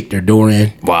trying to kick their door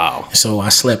in. Wow. So I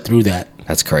slept through that.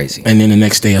 That's crazy. And then the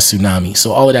next day a tsunami.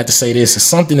 So all of that to say this is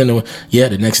something the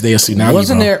next day a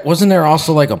tsunami. Wasn't there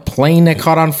also like a plane that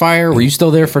caught on fire? Were you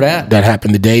still there for that? That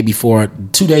happened 2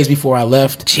 days before I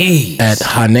left. Jeez. At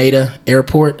Haneda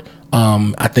Airport.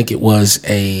 I think it was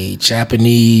a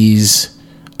Japanese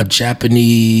Coast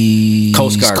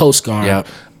Guard Yep.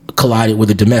 collided with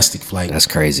a domestic flight. That's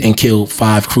crazy. And killed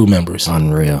 5 crew members.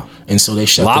 Unreal. And so they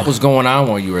shut A lot was going on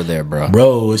while you were there, bro.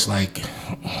 Bro, it's like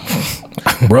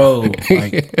bro.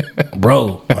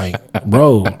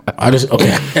 I just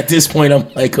at this point I'm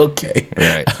like, okay.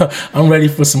 Right. I'm ready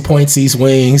for some Pointsies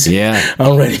wings. Yeah.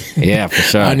 I'm ready. Yeah, for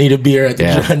sure. I need a beer at the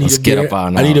Let's get up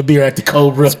on I need a beer at the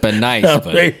Cobra. It's been nice, I'm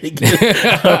but ready to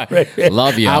get,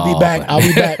 love you. I'll be back. I'll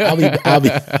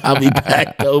be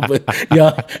back though. But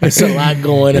y'all, it's a lot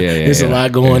going on. It's a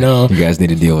lot going on. You guys need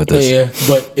to deal with this. Yeah.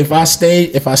 But if I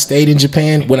stayed in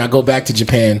Japan, when I go back to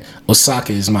Japan,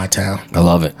 Osaka is my town. I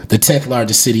love it. The 10th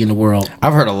largest city in the world.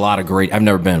 I've heard a lot of great. I've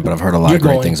never been, but I've heard a lot of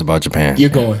great things about Japan. You're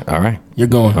going. All right. You're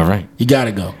going. All right. You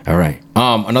gotta go. All right.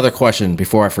 Another question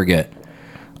before I forget.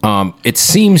 It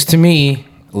seems to me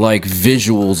like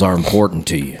visuals are important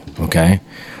to you. Okay.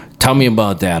 Tell me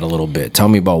about that a little bit. Tell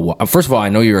me about what. First of all, I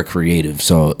know you're a creative,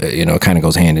 so it kind of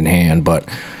goes hand in hand. But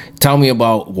tell me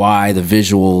about why the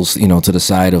visuals, to the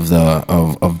side of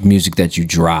of music that you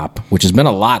drop, which has been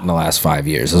a lot in the last 5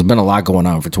 years. There's been a lot going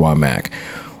on for Twan Mack.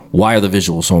 Why are the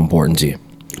visuals so important to you?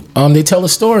 They tell a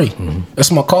story.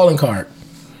 That's my calling card.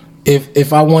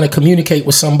 If I want to communicate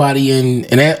with somebody in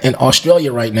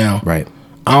Australia right now, Right.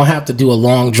 I don't have to do a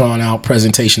long drawn out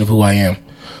presentation of who I am.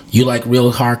 You like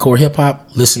real hardcore hip hop?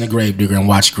 Listen to Gravedigger and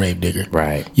watch Gravedigger.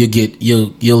 Right.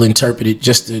 You'll interpret it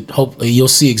just to hopefully you'll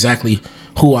see exactly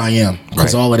who I am,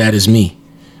 because all of that is me.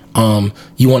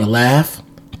 You want to laugh?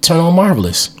 Turn on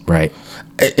Marvelous. Right.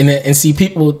 And see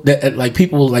people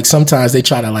that sometimes they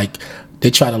try to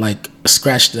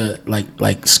scratch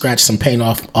scratch some paint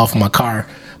off my car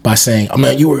by saying, "Oh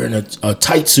man, you were in a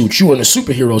tight suit. You were in a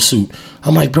superhero suit."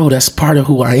 I'm like, bro, that's part of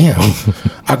who I am.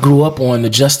 I grew up on the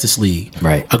Justice League.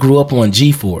 Right. I grew up on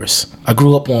G-Force. I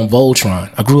grew up on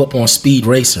Voltron. I grew up on Speed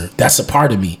Racer. That's a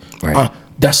part of me. Right.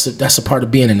 That's a part of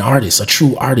being an artist. A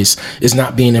true artist is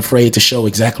not being afraid to show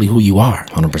exactly who you are.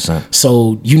 100%.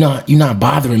 So you're not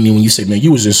bothering me when you say, man,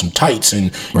 you was in some tights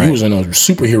and you was in a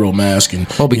superhero mask. And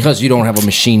Well, because you don't have a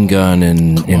machine gun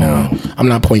and, you know. I'm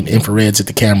not pointing infrareds at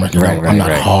the camera. I'm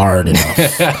not hard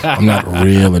enough. I'm not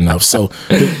real enough. So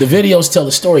the videos tell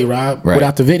the story, Rob. Right.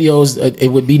 Without the videos, it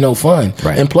would be no fun.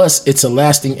 Right. And plus, it's a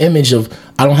lasting image of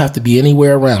I don't have to be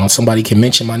anywhere around. Somebody can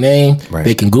mention my name. Right.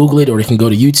 They can Google it or they can go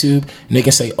to YouTube and they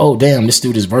can say, oh, damn, this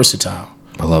dude is versatile.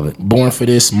 I love it. Born for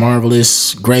This,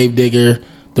 Marvelous, Gravedigger,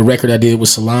 the record I did with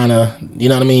Solana. You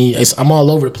know what I mean? I'm all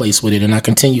over the place with it, and I'm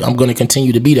going to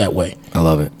continue to be that way. I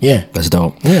love it. Yeah. That's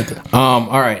dope. Yeah.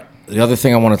 All right. The other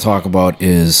thing I want to talk about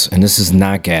is, and this is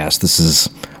not gas, this is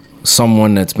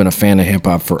someone that's been a fan of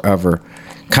hip-hop forever,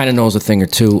 kind of knows a thing or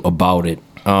two about it.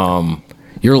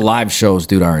 Your live shows,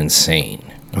 dude, are insane.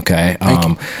 Okay.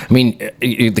 I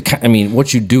mean,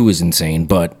 what you do is insane,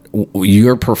 but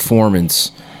your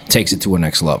performance takes it to a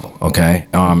next level. Okay.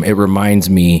 It reminds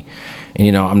me, and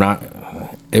you know,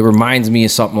 it reminds me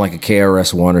of something like a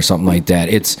KRS-One or something like that.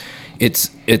 It's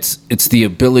the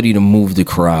ability to move the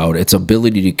crowd. It's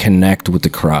ability to connect with the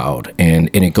crowd, and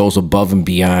it goes above and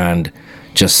beyond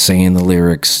just saying the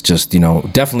lyrics. Just, you know,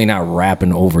 definitely not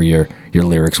rapping over your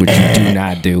lyrics, which you do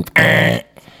not do.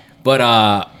 But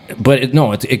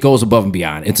it goes above and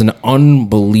beyond. It's an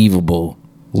unbelievable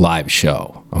live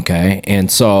show, okay? And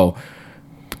so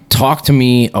talk to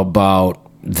me about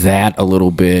that a little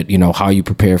bit, you know, how you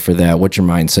prepare for that, what your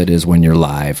mindset is when you're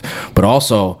live. But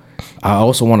also, I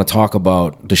also want to talk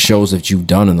about the shows that you've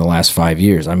done in the last 5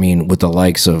 years. I mean, with the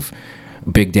likes of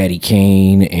Big Daddy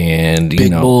Kane and,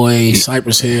 Big Boy,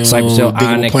 Cypress Hill,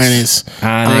 Onyx.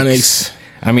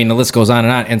 I mean, the list goes on.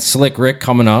 And Slick Rick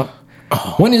coming up.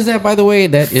 Oh. When is that, by the way?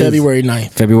 That is February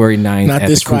 9th. February 9th. Not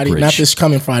this Friday. Not this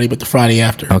coming Friday, but the Friday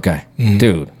after. Okay. Mm-hmm.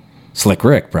 Dude, Slick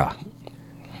Rick, bro.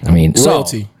 I mean,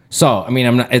 royalty. So, I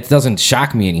mean, it doesn't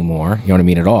shock me anymore. You know what I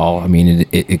mean? At all. I mean,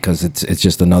 because it's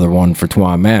just another one for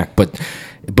Twan Mack. But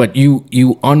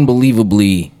you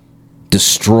unbelievably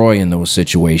destroy in those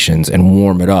situations and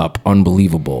warm it up,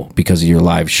 unbelievable, because of your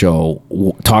live show.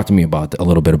 Talk to me about a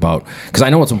little bit about, because I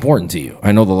know it's important to you.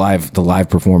 I know the live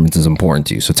performance is important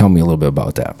to you. So tell me a little bit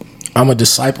about that. I'm a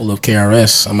disciple of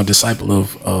KRS. I'm a disciple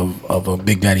of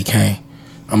Big Daddy Kane.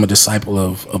 I'm a disciple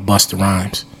of Busta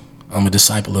Rhymes. I'm a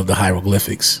disciple of the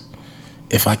hieroglyphics.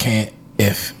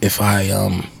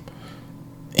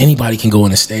 Anybody can go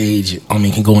on the stage. I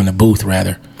mean, can go in the booth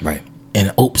rather. Right.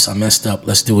 And oops, I messed up.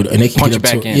 Let's do it. And they can punch get up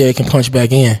back to in. Yeah, they can punch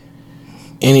back in.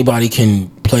 Anybody can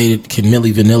play it, can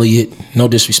Milli Vanilli it. No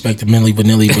disrespect to Milli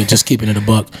Vanilli, but just keeping it a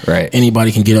buck. Right.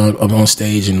 Anybody can get on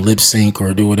stage and lip sync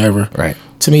or do whatever. Right.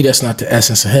 To me, that's not the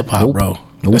essence of hip hop, bro.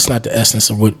 Nope. That's not the essence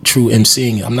of what true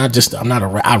MCing is.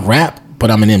 I rap,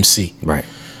 but I'm an MC. Right.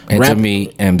 And to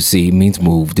me, MC means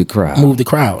move the crowd. Move the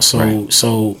crowd. So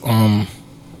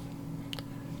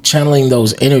channeling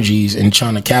those energies and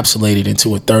trying to encapsulate it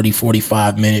into a 30,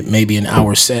 45 minute, maybe an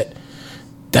hour set,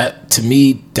 that to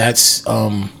me, that's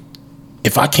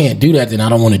if I can't do that, then I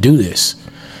don't want to do this.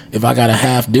 If I gotta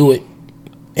half do it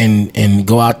and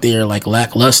go out there like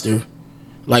lackluster,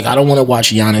 like I don't want to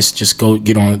watch Giannis just go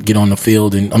get on the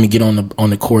field and get on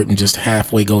the court and just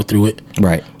halfway go through it.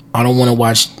 Right. I don't want to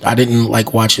watch. I didn't want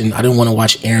to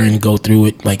watch Aaron go through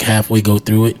it, like halfway go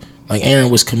through it. Like Aaron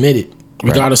was committed,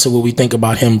 regardless of what we think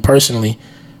about him personally,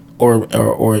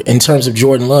 or in terms of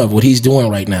Jordan Love, what he's doing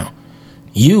right now.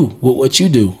 What you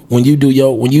do when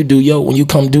you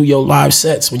come do your live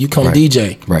sets, when you come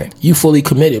DJ, right? You fully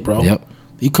committed, bro. Yep.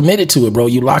 You committed to it, bro.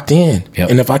 You locked in. Yep.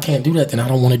 And if I can't do that, then I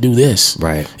don't want to do this.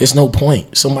 Right. It's no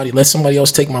point. Let somebody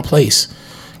else take my place.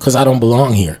 Because I don't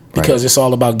belong here. Because it's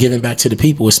all about giving back to the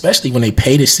people, especially when they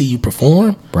pay to see you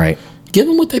perform. Right. Give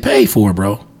them what they paid for,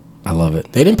 bro. I love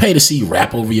it. They didn't pay to see you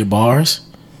rap over your bars.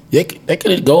 They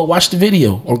could go watch the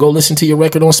video or go listen to your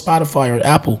record on Spotify or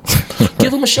Apple.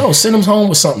 Give them a show. Send them home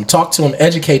with something. Talk to them.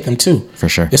 Educate them too. For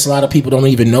sure. It's a lot of people don't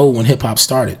even know when hip hop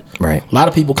started. Right. A lot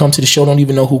of people come to the show don't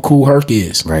even know who Kool Herc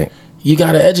is. Right. You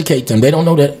got to educate them. They don't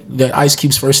know that Ice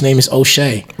Cube's first name is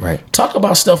O'Shea. Right. Talk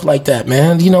about stuff like that,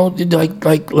 man. You know,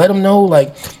 like let them know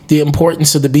like the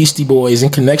importance of the Beastie Boys in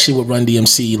connection with Run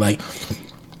DMC. Like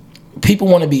people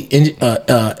want to be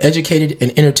educated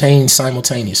and entertained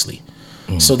simultaneously.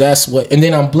 So that's what. And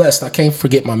then I'm blessed. I can't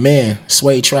forget my man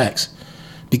Suede Tracks,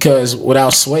 because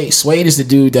without Suede is the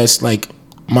dude that's like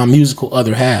my musical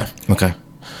other half. Okay.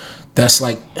 that's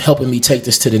like helping me take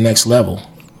this to the next level.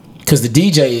 Because the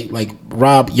DJ, like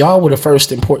Rob, y'all were the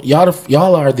first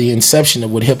y'all are the inception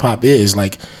of what hip hop is.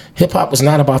 Like, hip hop was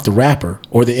not about the rapper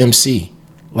or the MC.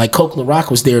 Like, Coke La Rock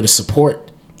was there to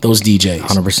support those DJs.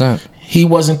 100%. He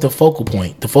wasn't the focal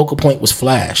point. The focal point was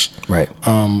Flash. Right.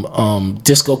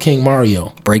 Disco King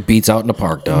Mario. Break beats out in the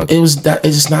park, dog. It was that.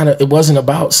 It's not. It wasn't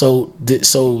about. So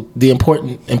the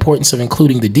importance of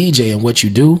including the DJ in what you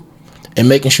do, and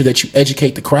making sure that you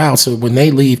educate the crowd. So when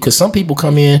they leave, because some people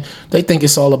come in, they think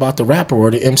it's all about the rapper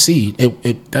or the MC.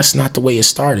 That's not the way it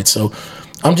started. So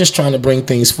I'm just trying to bring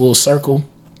things full circle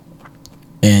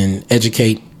and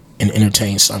educate and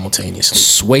entertain simultaneously.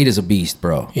 Suede is a beast,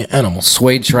 bro. Yeah, animal.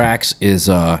 Suede Tracks is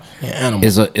animal.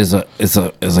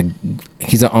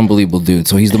 he's an unbelievable dude.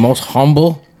 So he's the most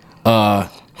humble.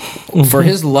 For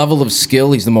his level of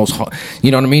skill, he's the most,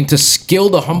 you know what I mean? To skill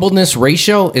to humbleness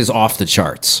ratio is off the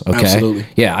charts. Okay. Absolutely.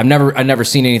 Yeah. I've never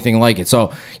seen anything like it.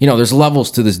 So, you know, there's levels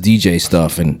to this DJ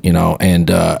stuff, and, you know, and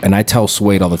I tell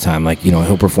Suede all the time, like, you know,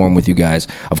 he'll perform with you guys.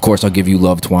 Of course, I'll give you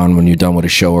love, Twan, when you're done with a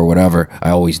show or whatever. I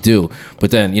always do.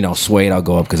 But then, you know, Suede, I'll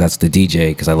go up because that's the DJ,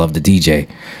 because I love the DJ.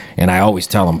 And I always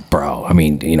tell him, bro, I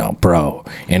mean, you know, bro.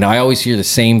 And I always hear the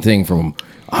same thing from him.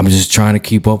 I'm just trying to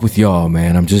keep up with y'all,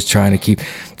 man. I'm just trying to keep...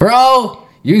 Bro,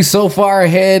 you so far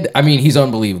ahead. I mean, he's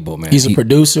unbelievable, man. He's a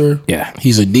producer. Yeah.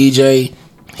 He's a DJ.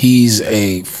 He's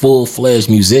a full-fledged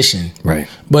musician. Right.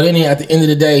 But at the end of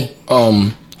the day,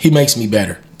 he makes me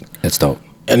better. That's dope.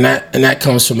 And that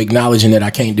comes from acknowledging that I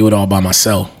can't do it all by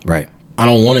myself. Right. I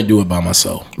don't want to do it by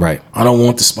myself. Right. I don't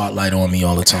want the spotlight on me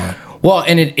all the time. Well,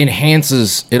 and it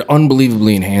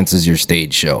unbelievably enhances your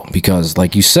stage show, because,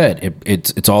 like you said,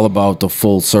 it's all about the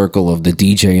full circle of the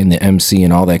DJ and the MC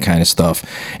and all that kind of stuff,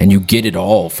 and you get it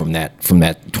all from that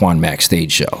Twan Mack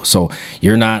stage show. So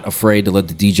you're not afraid to let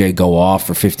the DJ go off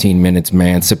for 15 minutes,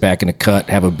 man. Sit back in the cut,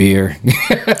 have a beer.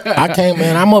 I can't,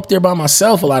 man. I'm up there by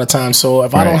myself a lot of times, so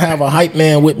if I don't have a hype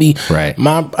man with me, right.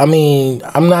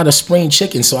 I'm not a spring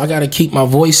chicken, so I got to keep my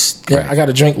voice. Right. I got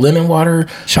to drink lemon water.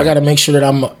 Sure. I got to make sure that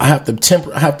I have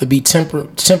to be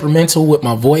temperamental with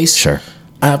my voice. Sure.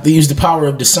 I have to use the power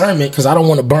of discernment, because I don't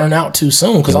want to burn out too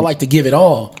soon, because I like to give it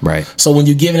all. Right. So when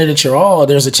you're giving it at your all,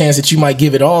 there's a chance that you might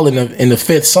give it all in the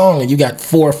fifth song, and you got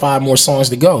 4 or 5 more songs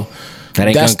to go.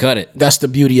 Gonna cut it. That's the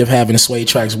beauty of having Suede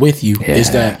Tracks with you,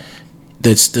 is that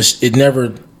it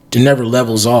never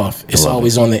levels off. It's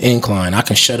always on the incline. I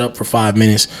can shut up for 5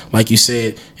 minutes, like you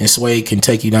said, and Suede can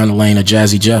take you down the lane of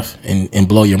Jazzy Jeff and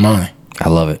blow your mind. I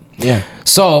love it. Yeah.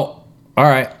 So, all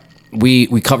right, we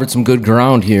covered some good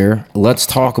ground here. Let's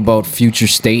talk about future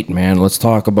state, man. Let's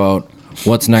talk about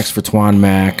what's next for Twan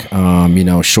Mack. You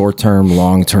know, short term,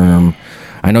 long term.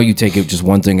 I know you take it just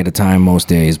one thing at a time most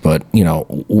days, but, you know,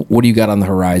 what do you got on the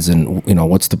horizon? You know,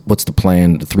 what's the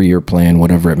plan, the 3-year plan,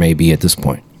 whatever it may be at this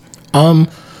point?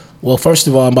 Well, first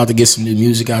of all, I'm about to get some new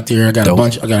music out there. I got a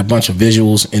bunch of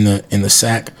visuals in the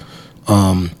sack.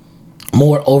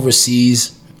 More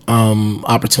overseas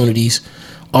opportunities.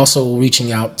 Also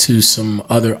reaching out to some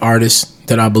other artists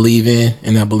that I believe in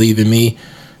and that believe in me,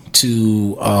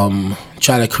 to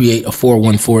try to create a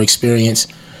 414 experience.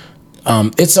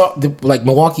 It's like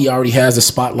Milwaukee already has a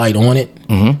spotlight on it.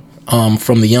 Mm-hmm.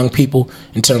 From the young people,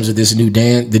 in terms of this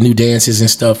the new dances and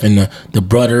stuff, and the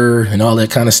brother and all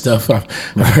that kind of stuff. I've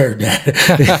heard that.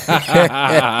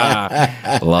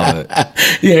 Love it.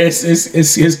 Yeah,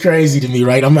 it's crazy to me,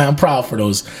 right? I'm proud for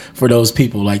those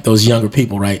people, like those younger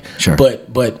people, right? Sure.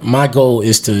 But my goal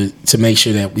is to make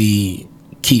sure that we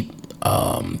keep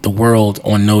the world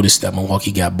on notice that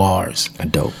Milwaukee got bars.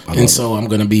 Dope. So I'm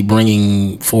going to be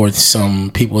bringing forth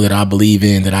some people that I believe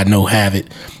in, that I know have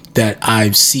it, that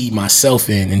I see myself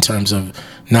in terms of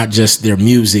not just their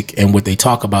music and what they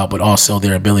talk about, but also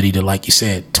their ability to, like you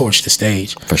said, torch the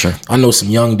stage. For sure. I know some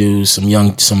young dudes, some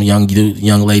young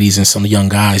ladies, and some young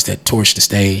guys that torch the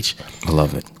stage. I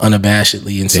love it.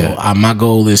 Unabashedly. And so my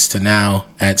goal is to now,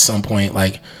 at some point,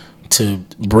 like, to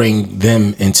bring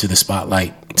them into the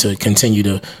spotlight, to continue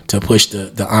to push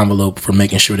the envelope for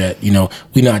making sure that, you know,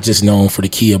 we're not just known for the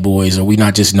Kia Boys, or we're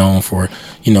not just known for,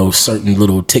 you know, certain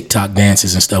little TikTok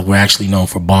dances and stuff. We're actually known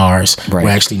for bars. Right.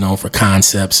 We're actually known for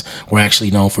concepts. We're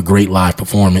actually known for great live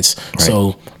performance. Right.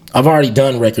 So I've already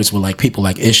done records with like people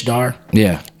like Ishdar.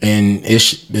 Yeah. And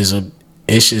Ish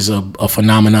Ish is a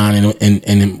phenomenon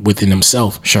in within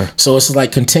himself. Sure. So it's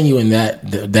like continuing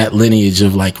that lineage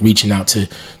of like reaching out to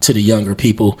the younger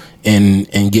people and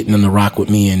getting them to rock with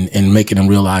me and making them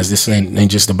realize this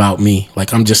ain't just about me.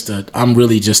 Like I'm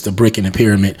really just a brick in the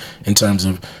pyramid in terms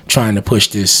of trying to push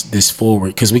this forward,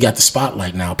 because we got the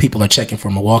spotlight now. People are checking for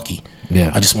Milwaukee.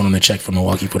 Yeah. I just want them to check for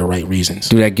Milwaukee for the right reasons.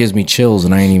 Dude, that gives me chills,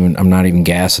 and I'm not even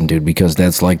gassing, dude, because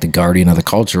that's like the guardian of the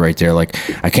culture right there. Like,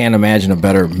 I can't imagine a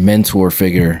better mentor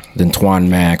figure than Twan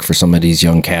Mack for some of these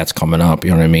young cats coming up,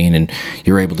 you know what I mean? And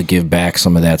you're able to give back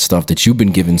some of that stuff that you've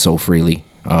been given so freely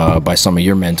by some of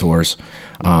your mentors.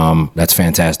 That's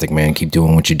fantastic, man. Keep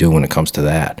doing what you do when it comes to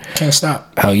that. Can't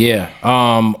stop. Hell yeah.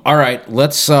 All right,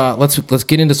 let's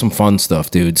get into some fun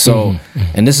stuff, dude. So,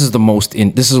 and this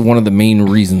is one of the main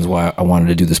reasons why I wanted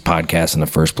to do this podcast in the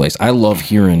first place. I love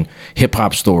hearing hip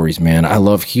hop stories, man. I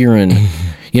love hearing,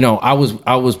 you know, I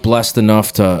was blessed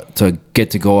enough to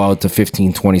get to go out to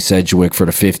 1520 Sedgwick for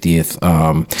the 50th.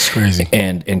 It's crazy.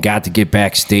 And got to get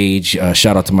backstage.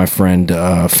 Shout out to my friend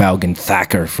Falcon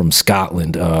Thacker from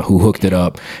Scotland, who hooked it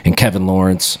up, and Kevin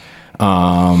Lawrence.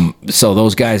 So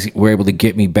those guys were able to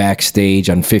get me backstage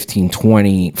on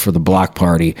 1520 for the block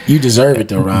party. You deserve it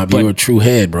though, Rob. You're a true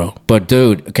head, bro. But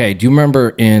dude, okay, do you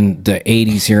remember in the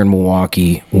 80s here in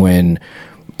Milwaukee when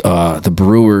the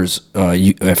Brewers,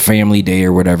 a family day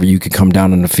or whatever, you could come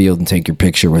down on the field and take your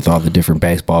picture with all the different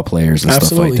baseball players and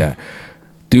Absolutely. stuff like that?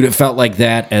 Dude, it felt like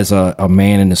that as a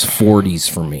man in his 40s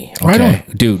for me. Okay? Right on.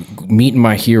 Dude, meeting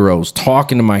my heroes,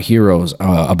 talking to my heroes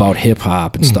about hip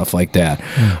hop and stuff like that.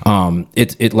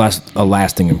 It left a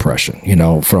lasting impression, you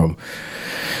know, from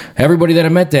everybody that I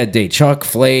met that day. Chuck,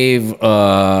 Flav,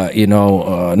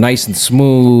 Nice and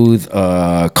Smooth,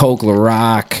 Coke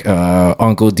LaRock,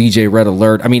 Uncle DJ Red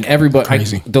Alert. I mean, everybody.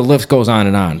 Crazy. The list goes on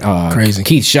and on. Crazy.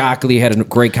 Keith Shockley had a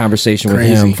great conversation with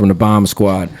Crazy. him from the Bomb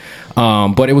Squad.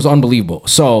 But it was unbelievable.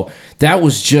 So that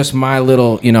was just my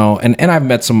little, you know, and I've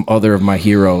met some other of my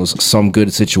heroes, some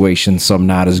good situations, some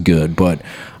not as good. But,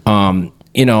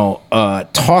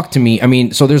 talk to me. I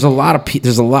mean, so there's a lot.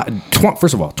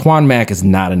 First of all, Twan Mack is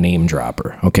not a name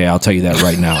dropper. Okay, I'll tell you that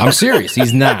right now. I'm serious.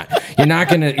 He's not. You're not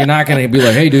gonna be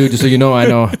like, hey, dude, just so you know, I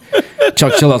know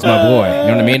Chuck Chillout's my boy. You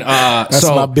know what I mean? That's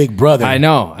my big brother. I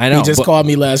know. He just called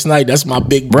me last night. That's my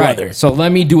big brother. Right. So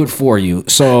let me do it for you.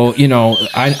 So, you know,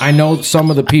 I know some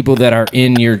of the people that are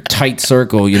in your tight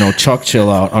circle. You know, Chuck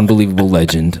Chillout, unbelievable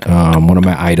legend, one of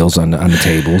my idols on the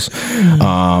tables.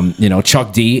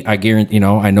 Chuck D, I guarantee,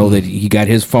 I know that he got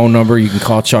his phone number. You can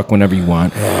call Chuck whenever you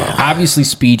want. Obviously,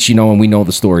 Speech, and we know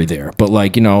the story there. But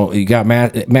like, you got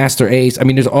Master Ace. I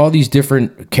mean, there's all these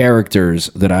different characters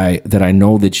that I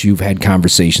know that you've had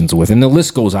conversations with, and the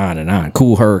list goes on and on.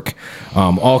 Cool Herc,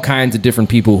 all kinds of different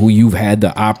people who you've had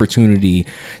the opportunity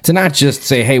to not just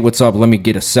say, hey, what's up, let me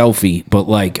get a selfie, but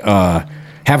like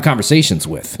have conversations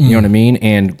with, you know what I mean,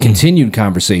 and continued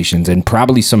conversations, and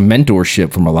probably some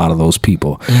mentorship from a lot of those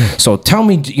people. So tell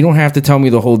me, you don't have to tell me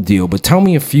the whole deal, but tell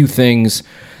me a few things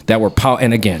that were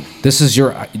and again, this is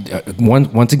your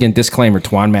once again, disclaimer: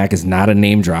 Twan Mack is not a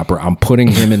name dropper. I'm putting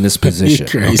him in this position.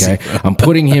 Crazy, okay, I'm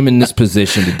putting him in this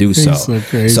position to do so. He's so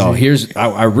crazy. So here's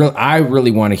I really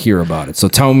want to hear about it. So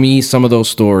tell me some of those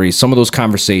stories, some of those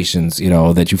conversations,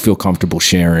 that you feel comfortable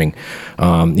sharing,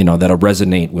 that'll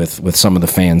resonate with some of the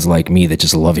fans like me that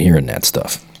just love hearing that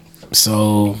stuff.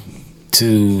 So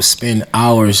to spend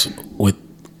hours with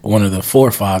one of the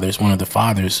fathers,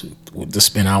 to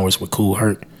spend hours with Cool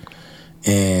Herc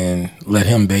and let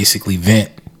him basically vent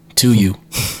to you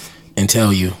and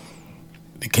tell you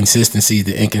the consistencies,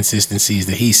 the inconsistencies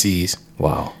that he sees.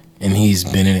 Wow. And he's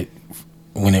been in it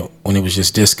when it was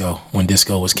just disco, when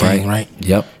disco was king, right?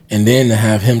 Yep. And then to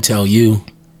have him tell you,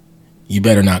 you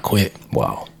better not quit.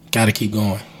 Wow. Gotta keep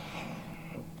going.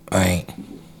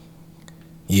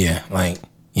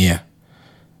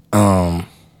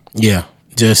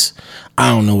 Just, I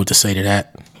don't know what to say to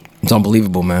that. It's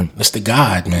unbelievable, man. That's the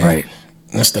God, man. Right.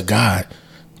 That's the God.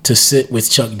 To sit with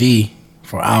Chuck D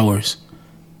for hours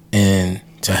and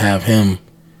to have him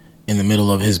in the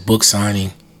middle of his book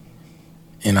signing,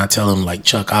 and I tell him, like,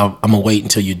 Chuck, I'm going to wait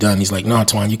until you're done. He's like, no,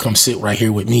 Twan, you come sit right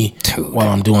here with me while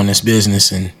I'm doing this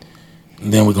business, and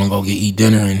then we're going to go eat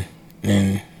dinner, and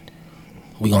then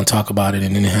we're going to talk about it,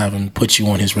 and then have him put you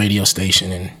on his radio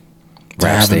station, and to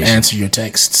have him answer your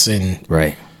texts and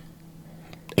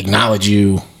acknowledge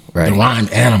you, the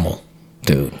rhymed animal.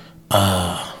 Dude.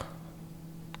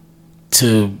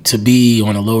 To be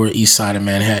on the Lower East Side of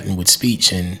Manhattan with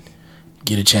Speech and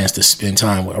get a chance to spend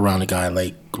time around a guy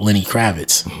like Lenny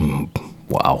Kravitz.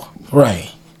 Wow.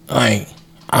 Right. Like,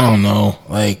 I don't know.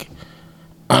 Like,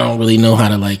 I don't really know how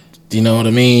to, like, you know what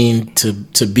I mean?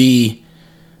 To be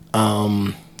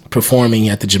performing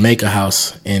at the Jamaica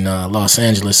House in Los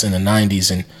Angeles in the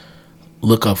 90s and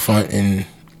look up front in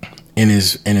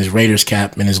his Raiders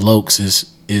cap and his Lokes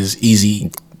is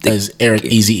Easy as Eric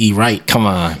Easy E Wright. Come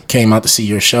on. Came out to see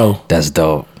your show. That's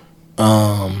dope.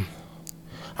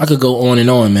 I could go on and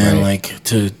on, man. Right. Like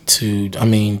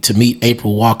to meet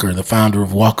April Walker, the founder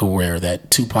of Walker Wear that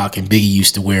Tupac and Biggie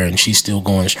used to wear, and she's still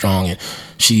going strong, and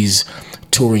she's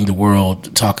touring the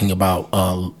world talking about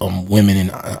women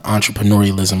and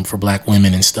entrepreneurialism for Black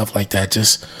women and stuff like that.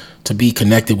 Just to be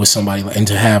connected with somebody and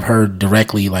to have her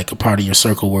directly like a part of your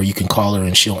circle where you can call her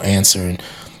and she'll answer, and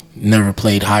never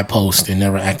played high post and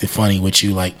never acted funny with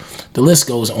you. Like the list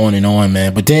goes on and on,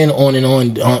 man. But then on and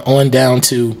on down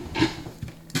to.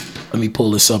 Let me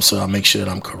pull this up so I'll make sure that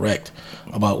I'm correct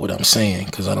about what I'm saying,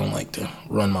 because I don't like to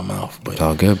run my mouth. But it's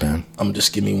all good, man.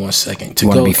 Just give me 1 second. You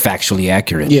want to be factually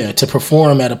accurate. Yeah, to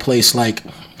perform at a place like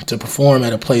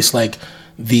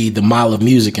the Mile of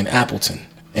Music in Appleton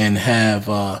and have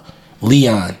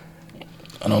Leon.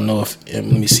 I don't know if let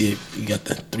me see if you got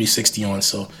the 360 on.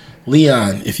 So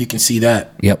Leon, if you can see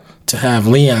that. Yep. To have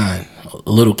Leon,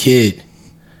 a little kid,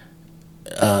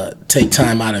 take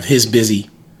time out of his busy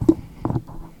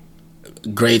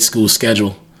grade school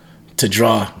schedule to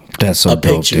draw a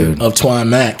picture of Twan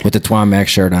Mack with the Twan Mack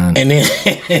shirt on, and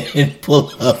then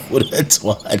pull up with a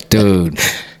Twan, dude.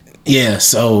 Yeah,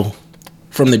 so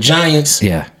from the Giants,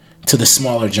 to the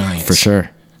smaller Giants, for sure.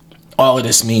 All of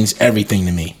this means everything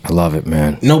to me. I love it,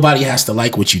 man. Nobody has to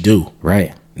like what you do,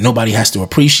 right? Nobody has to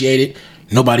appreciate it.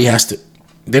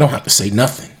 They don't have to say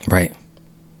nothing, right?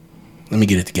 Let me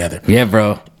get it together. Yeah,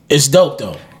 bro. It's dope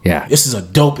though. Yeah. This is a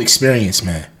dope experience,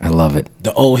 man. I love it.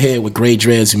 The old head with gray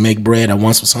dreads who make bread. I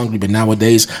once was hungry, but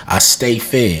nowadays I stay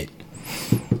fed.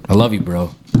 I love you,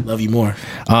 bro. Love you more.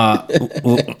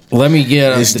 Let me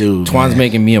get this dude. Twan's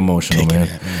making me emotional, man.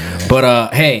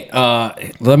 But hey,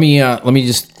 let me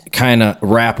just kind of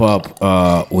wrap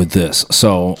up with this.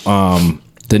 So,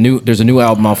 there's a new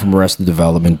album out from Arrested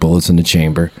Development, Bullets in the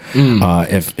Chamber.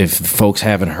 If folks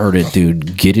haven't heard it,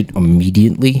 dude, get it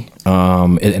immediately.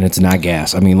 And it's not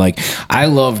gas. I mean, like, I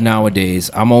love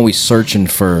nowadays. I'm always searching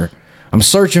for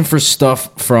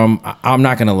stuff from, I'm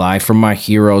not gonna lie, from my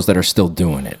heroes that are still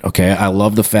doing it. Okay, I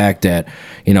love the fact that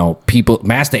people.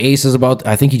 Master Ace is about.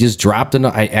 I think he just dropped it.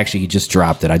 He just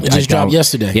dropped it. I just dropped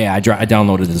yesterday. Yeah, I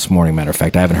downloaded it this morning. Matter of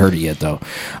fact, I haven't heard it yet though.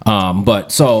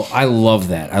 But so I love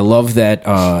that. I love that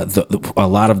a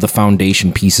lot of the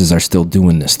foundation pieces are still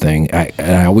doing this thing.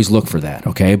 I always look for that.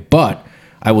 Okay, but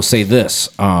I will say this: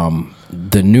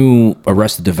 the new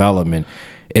Arrested Development.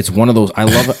 It's one of those. I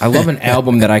love an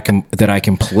album that I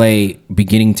can play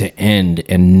beginning to end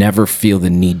and never feel the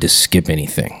need to skip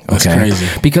anything. Okay? That's crazy.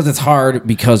 Because it's hard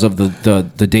because of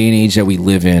the day and age that we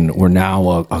live in. We're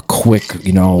now a quick,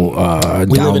 download.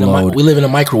 We live in a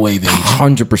microwave age.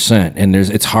 100%, and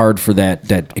it's hard for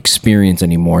that experience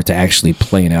anymore to actually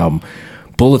play an album.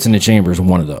 Bullets in the Chamber is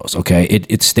one of those, okay?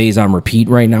 It stays on repeat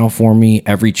right now for me.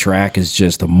 Every track is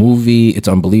just a movie. It's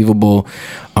unbelievable.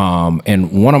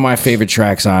 And one of my favorite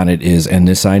tracks on it is And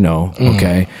This I Know,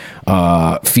 okay?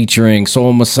 Featuring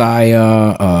Soul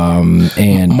Messiah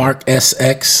and Mark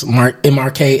SX,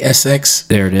 MRK SX.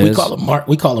 There it is.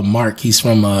 We call him Mark. He's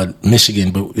from Michigan,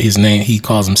 but he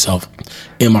calls himself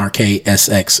MRK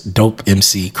SX. Dope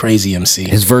MC, crazy MC.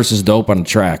 His verse is dope on the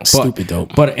track. Stupid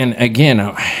dope. But, and again,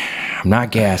 I'm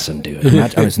not gassing, dude.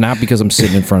 It's not because I'm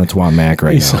sitting in front of Twan Mack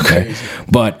right now, okay?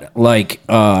 But like,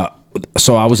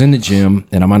 so I was in the gym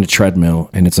and I'm on the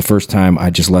treadmill, and it's the first time I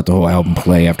just let the whole album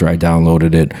play after I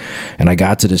downloaded it, and I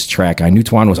got to this track. I knew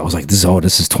Twan was. I was like, this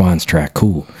is Twan's track,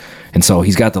 cool. And so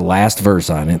he's got the last verse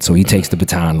on it, so he takes the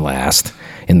baton last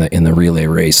in the relay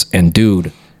race, and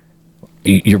dude.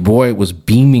 Your boy was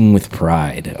beaming with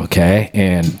pride, okay,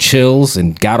 and chills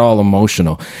and got all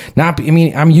emotional.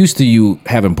 I'm used to you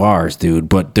having bars, dude,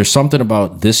 but there's something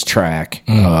about this track.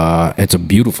 It's a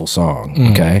beautiful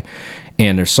song, okay,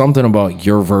 and there's something about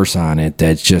your verse on it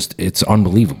that's just it's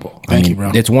unbelievable. Thank you,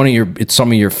 bro. It's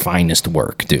some of your finest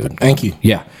work, dude. Thank you.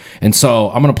 Yeah, and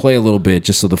so I'm gonna play a little bit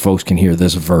just so the folks can hear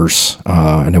this verse,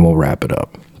 and then we'll wrap it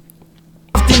up.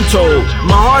 Often told,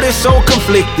 my heart is so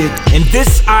conflicted, and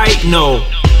this I know.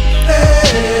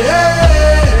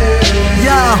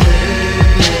 Yeah,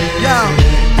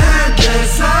 and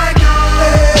this I know.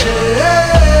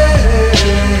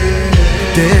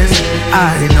 This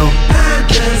I know.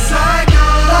 And this I know.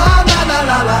 La la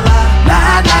la la la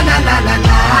la la la la la la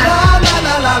la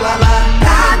la la la la.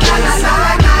 And this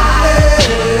I know.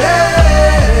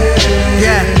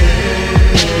 Yeah.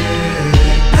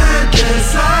 And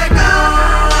this I know.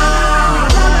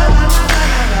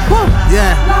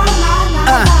 Yeah.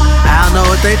 I don't know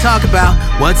what they talk about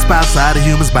what's outside a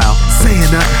human's mouth. Saying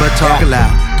nothing but talking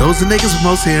loud. Those are niggas with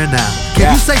most here and now.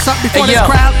 Can you say something before this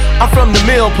crowd? I'm from the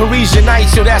mill, Parisian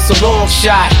nights, yo, that's a long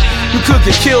shot. You could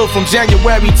get killed from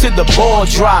January to the ball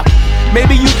drop.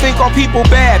 Maybe you think all people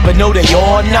bad, but no, they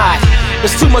all not.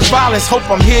 There's too much violence, hope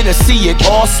I'm here to see it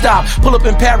all stop. Pull up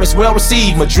in Paris, well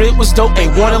received. Madrid was dope,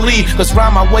 ain't wanna leave. Cause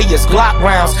round my way is Glock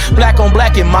rounds. Black on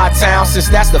black in my town, since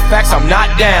that's the facts, I'm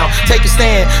not down. Take a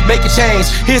stand, make a change.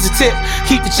 Here's a tip,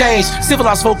 keep the change.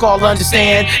 Civilized folk all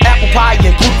understand. Apple pie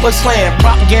and Ku Klux Klan.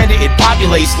 Propaganda, it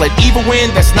populates. Let evil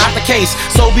win, that's not the case.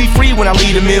 So be free when I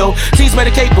lead a meal. Teens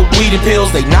medicate with weed and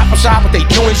pills. They not from shop, but they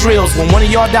doing drills. When one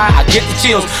of y'all die, I get the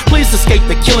chills. Please escape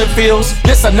the killing fields.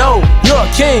 This I know, you're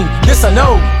a king. This I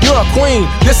know, you're a queen.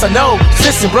 This I know,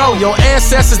 sis and bro, your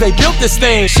ancestors, they built this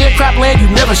thing. Shit crap land you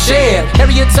never shared.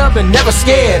 Harriet Tubman never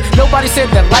scared. Nobody said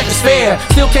that life is fair.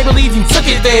 Still can't believe you took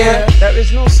it there. There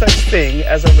is no such thing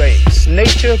as a race.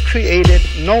 Nature created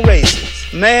no races.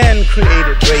 Man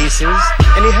created races,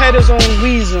 and he had his own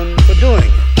reason for doing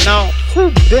it. Now, who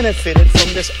benefited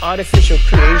from this artificial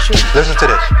creation? Listen to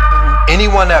this.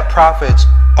 Anyone that profits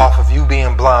off of you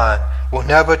being blind will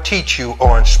never teach you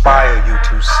or inspire you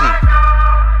to see.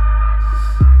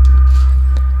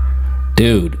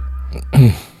 Dude.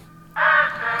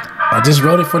 I just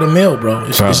wrote it for the mill, bro.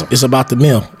 It's about the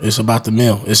mill. It's about the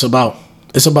mill. It's about,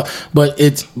 but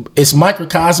it's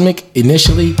microcosmic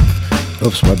initially.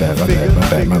 Oops, my bad.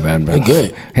 They're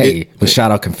good. Hey, let's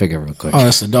shout out Configure real quick. Oh,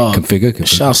 that's the dog. Configure.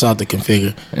 Shouts out to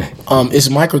Configure. It's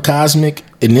microcosmic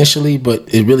initially,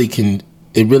 but it really can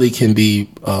be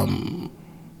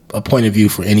a point of view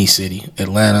for any city.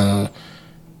 Atlanta,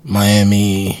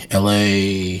 Miami,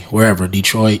 LA, wherever,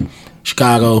 Detroit,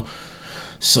 Chicago.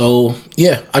 So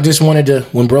yeah, I just wanted to,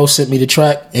 when bro sent me the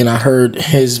track and I heard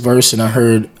his verse and I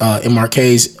heard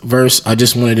MRK's verse, I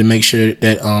just wanted to make sure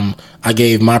that I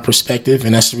gave my perspective,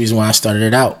 and that's the reason why I started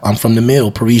it out. I'm from the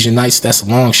mill, Parisian nights, that's a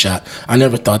long shot. I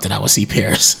never thought that I would see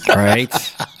Paris. Right.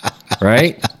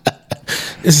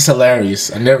 This is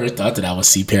hilarious. I never thought that I would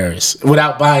see Paris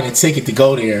without buying a ticket to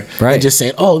go there. Right. And just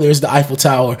saying, oh, there's the Eiffel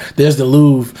Tower, there's the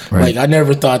Louvre. Right. Like, I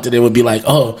never thought that it would be like,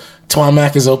 oh, Twan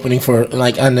Mack is opening for,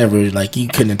 like, I never, like, you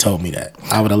couldn't have told me that.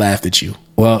 I would have laughed at you.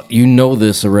 Well, you know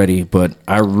this already, but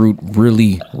I root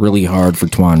really, really hard for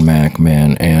Twan Mack,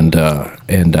 man, and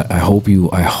I hope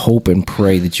and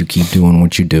pray that you keep doing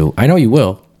what you do. I know you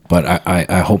will, but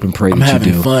I hope and pray that you do. I'm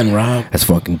having fun, Rob. That's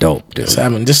fucking dope, dude. It's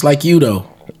having, just like you, though.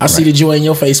 I see the joy in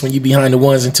your face when you behind the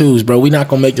ones and twos, bro. We're not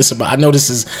gonna make this about. I know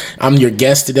I'm your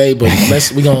guest today, but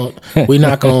we're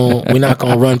not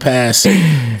gonna run past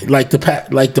like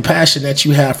the passion that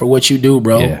you have for what you do,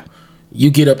 bro. Yeah.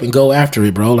 You get up and go after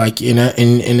it, bro. Like, you know,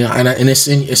 and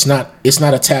it's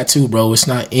not a tattoo, bro. It's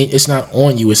not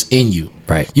on you. It's in you.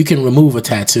 Right. You can remove a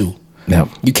tattoo. No.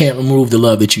 You can't remove the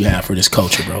love that you have for this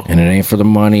culture, bro. And it ain't for the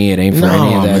money. It ain't for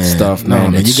any of that stuff,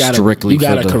 man. It's strictly you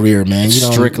got a career, man.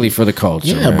 Strictly for the culture.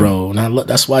 Yeah, man. bro. Now,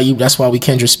 that's why we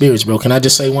kindred spirits, bro. Can I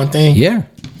just say one thing? Yeah.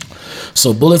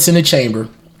 So, Bullets in the Chamber,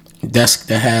 that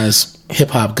has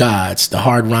hip hop gods, the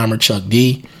hard rhymer Chuck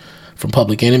D from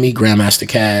Public Enemy, Grandmaster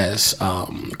Caz,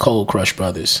 Cold Crush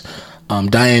Brothers,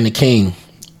 Diana King,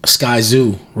 Sky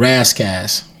Zoo, Raz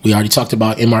Caz. We already talked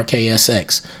about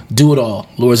MRKSX, Do It All,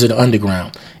 Lords of the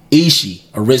Underground, Ishi,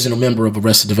 original member of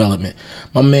Arrested Development,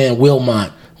 my man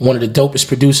Wilmot, one of the dopest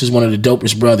producers, one of the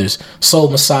dopest brothers,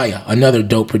 Soul Messiah, another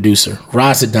dope producer,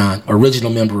 Razadon, original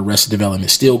member of Arrested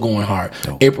Development, still going hard,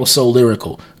 April Soul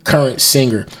Lyrical, current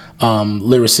singer,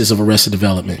 lyricist of Arrested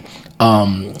Development,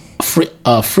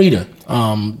 Frida,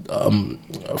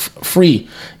 Free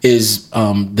is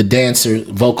the dancer,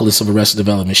 vocalist of Arrested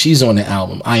Development. She's on the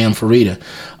album. I Am Farida.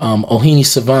 Ohini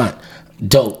Savant,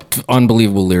 dope.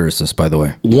 Unbelievable lyricist, by the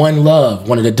way. One Love,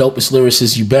 one of the dopest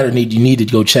lyricists you need to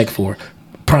go check for.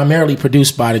 Primarily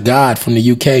produced by the God from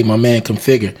the UK, my man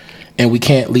Configure. And we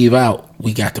can't leave out,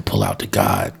 we got to pull out the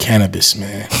God, Cannabis,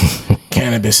 man.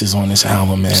 Cannabis is on this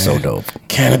album, man. So dope.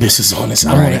 Cannabis is on this.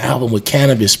 I'm on an album with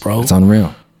Cannabis, bro. It's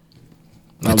unreal.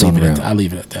 I'll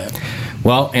leave it at that.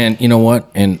 Well, and you know what?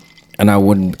 And I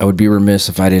would be remiss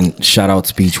if I didn't shout out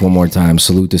Speech one more time.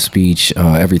 Salute to Speech,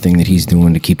 everything that he's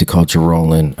doing to keep the culture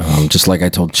rolling. Just like I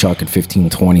told Chuck at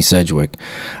 1520 Sedgwick,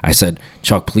 I said,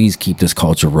 Chuck, please keep this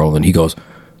culture rolling. He goes,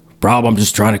 Rob, I'm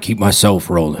just trying to keep myself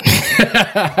rolling.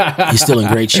 He's still in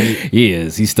great shape. He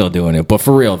is. He's still doing it. But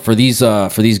for real, for these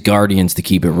guardians to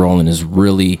keep it rolling is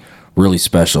really, really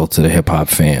special to the hip hop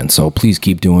fan. So please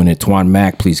keep doing it. Twan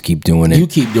Mack, please keep doing it. You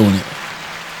keep doing it.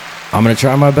 I'm gonna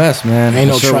try my best, man. Ain't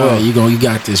no try. You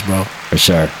got this, bro. For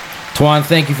sure. Twan,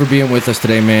 thank you for being with us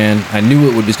today, man. I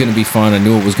knew it was gonna be fun. I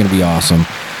knew it was gonna be awesome.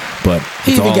 But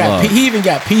He even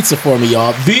got pizza for me,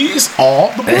 y'all. These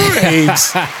are the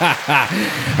Breakz.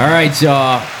 All right,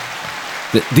 y'all.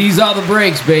 These are the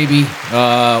Breakz, baby.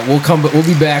 We'll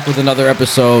be back with another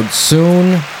episode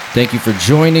soon. Thank you for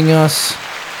joining us.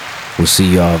 We'll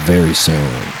see y'all very soon.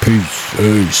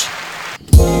 Peace.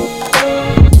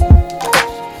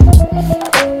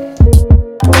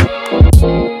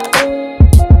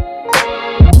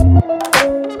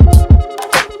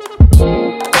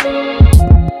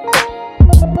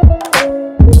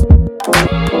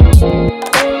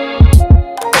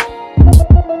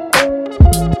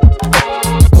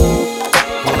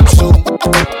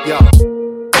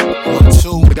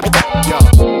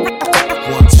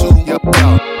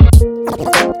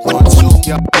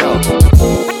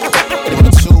 Yo.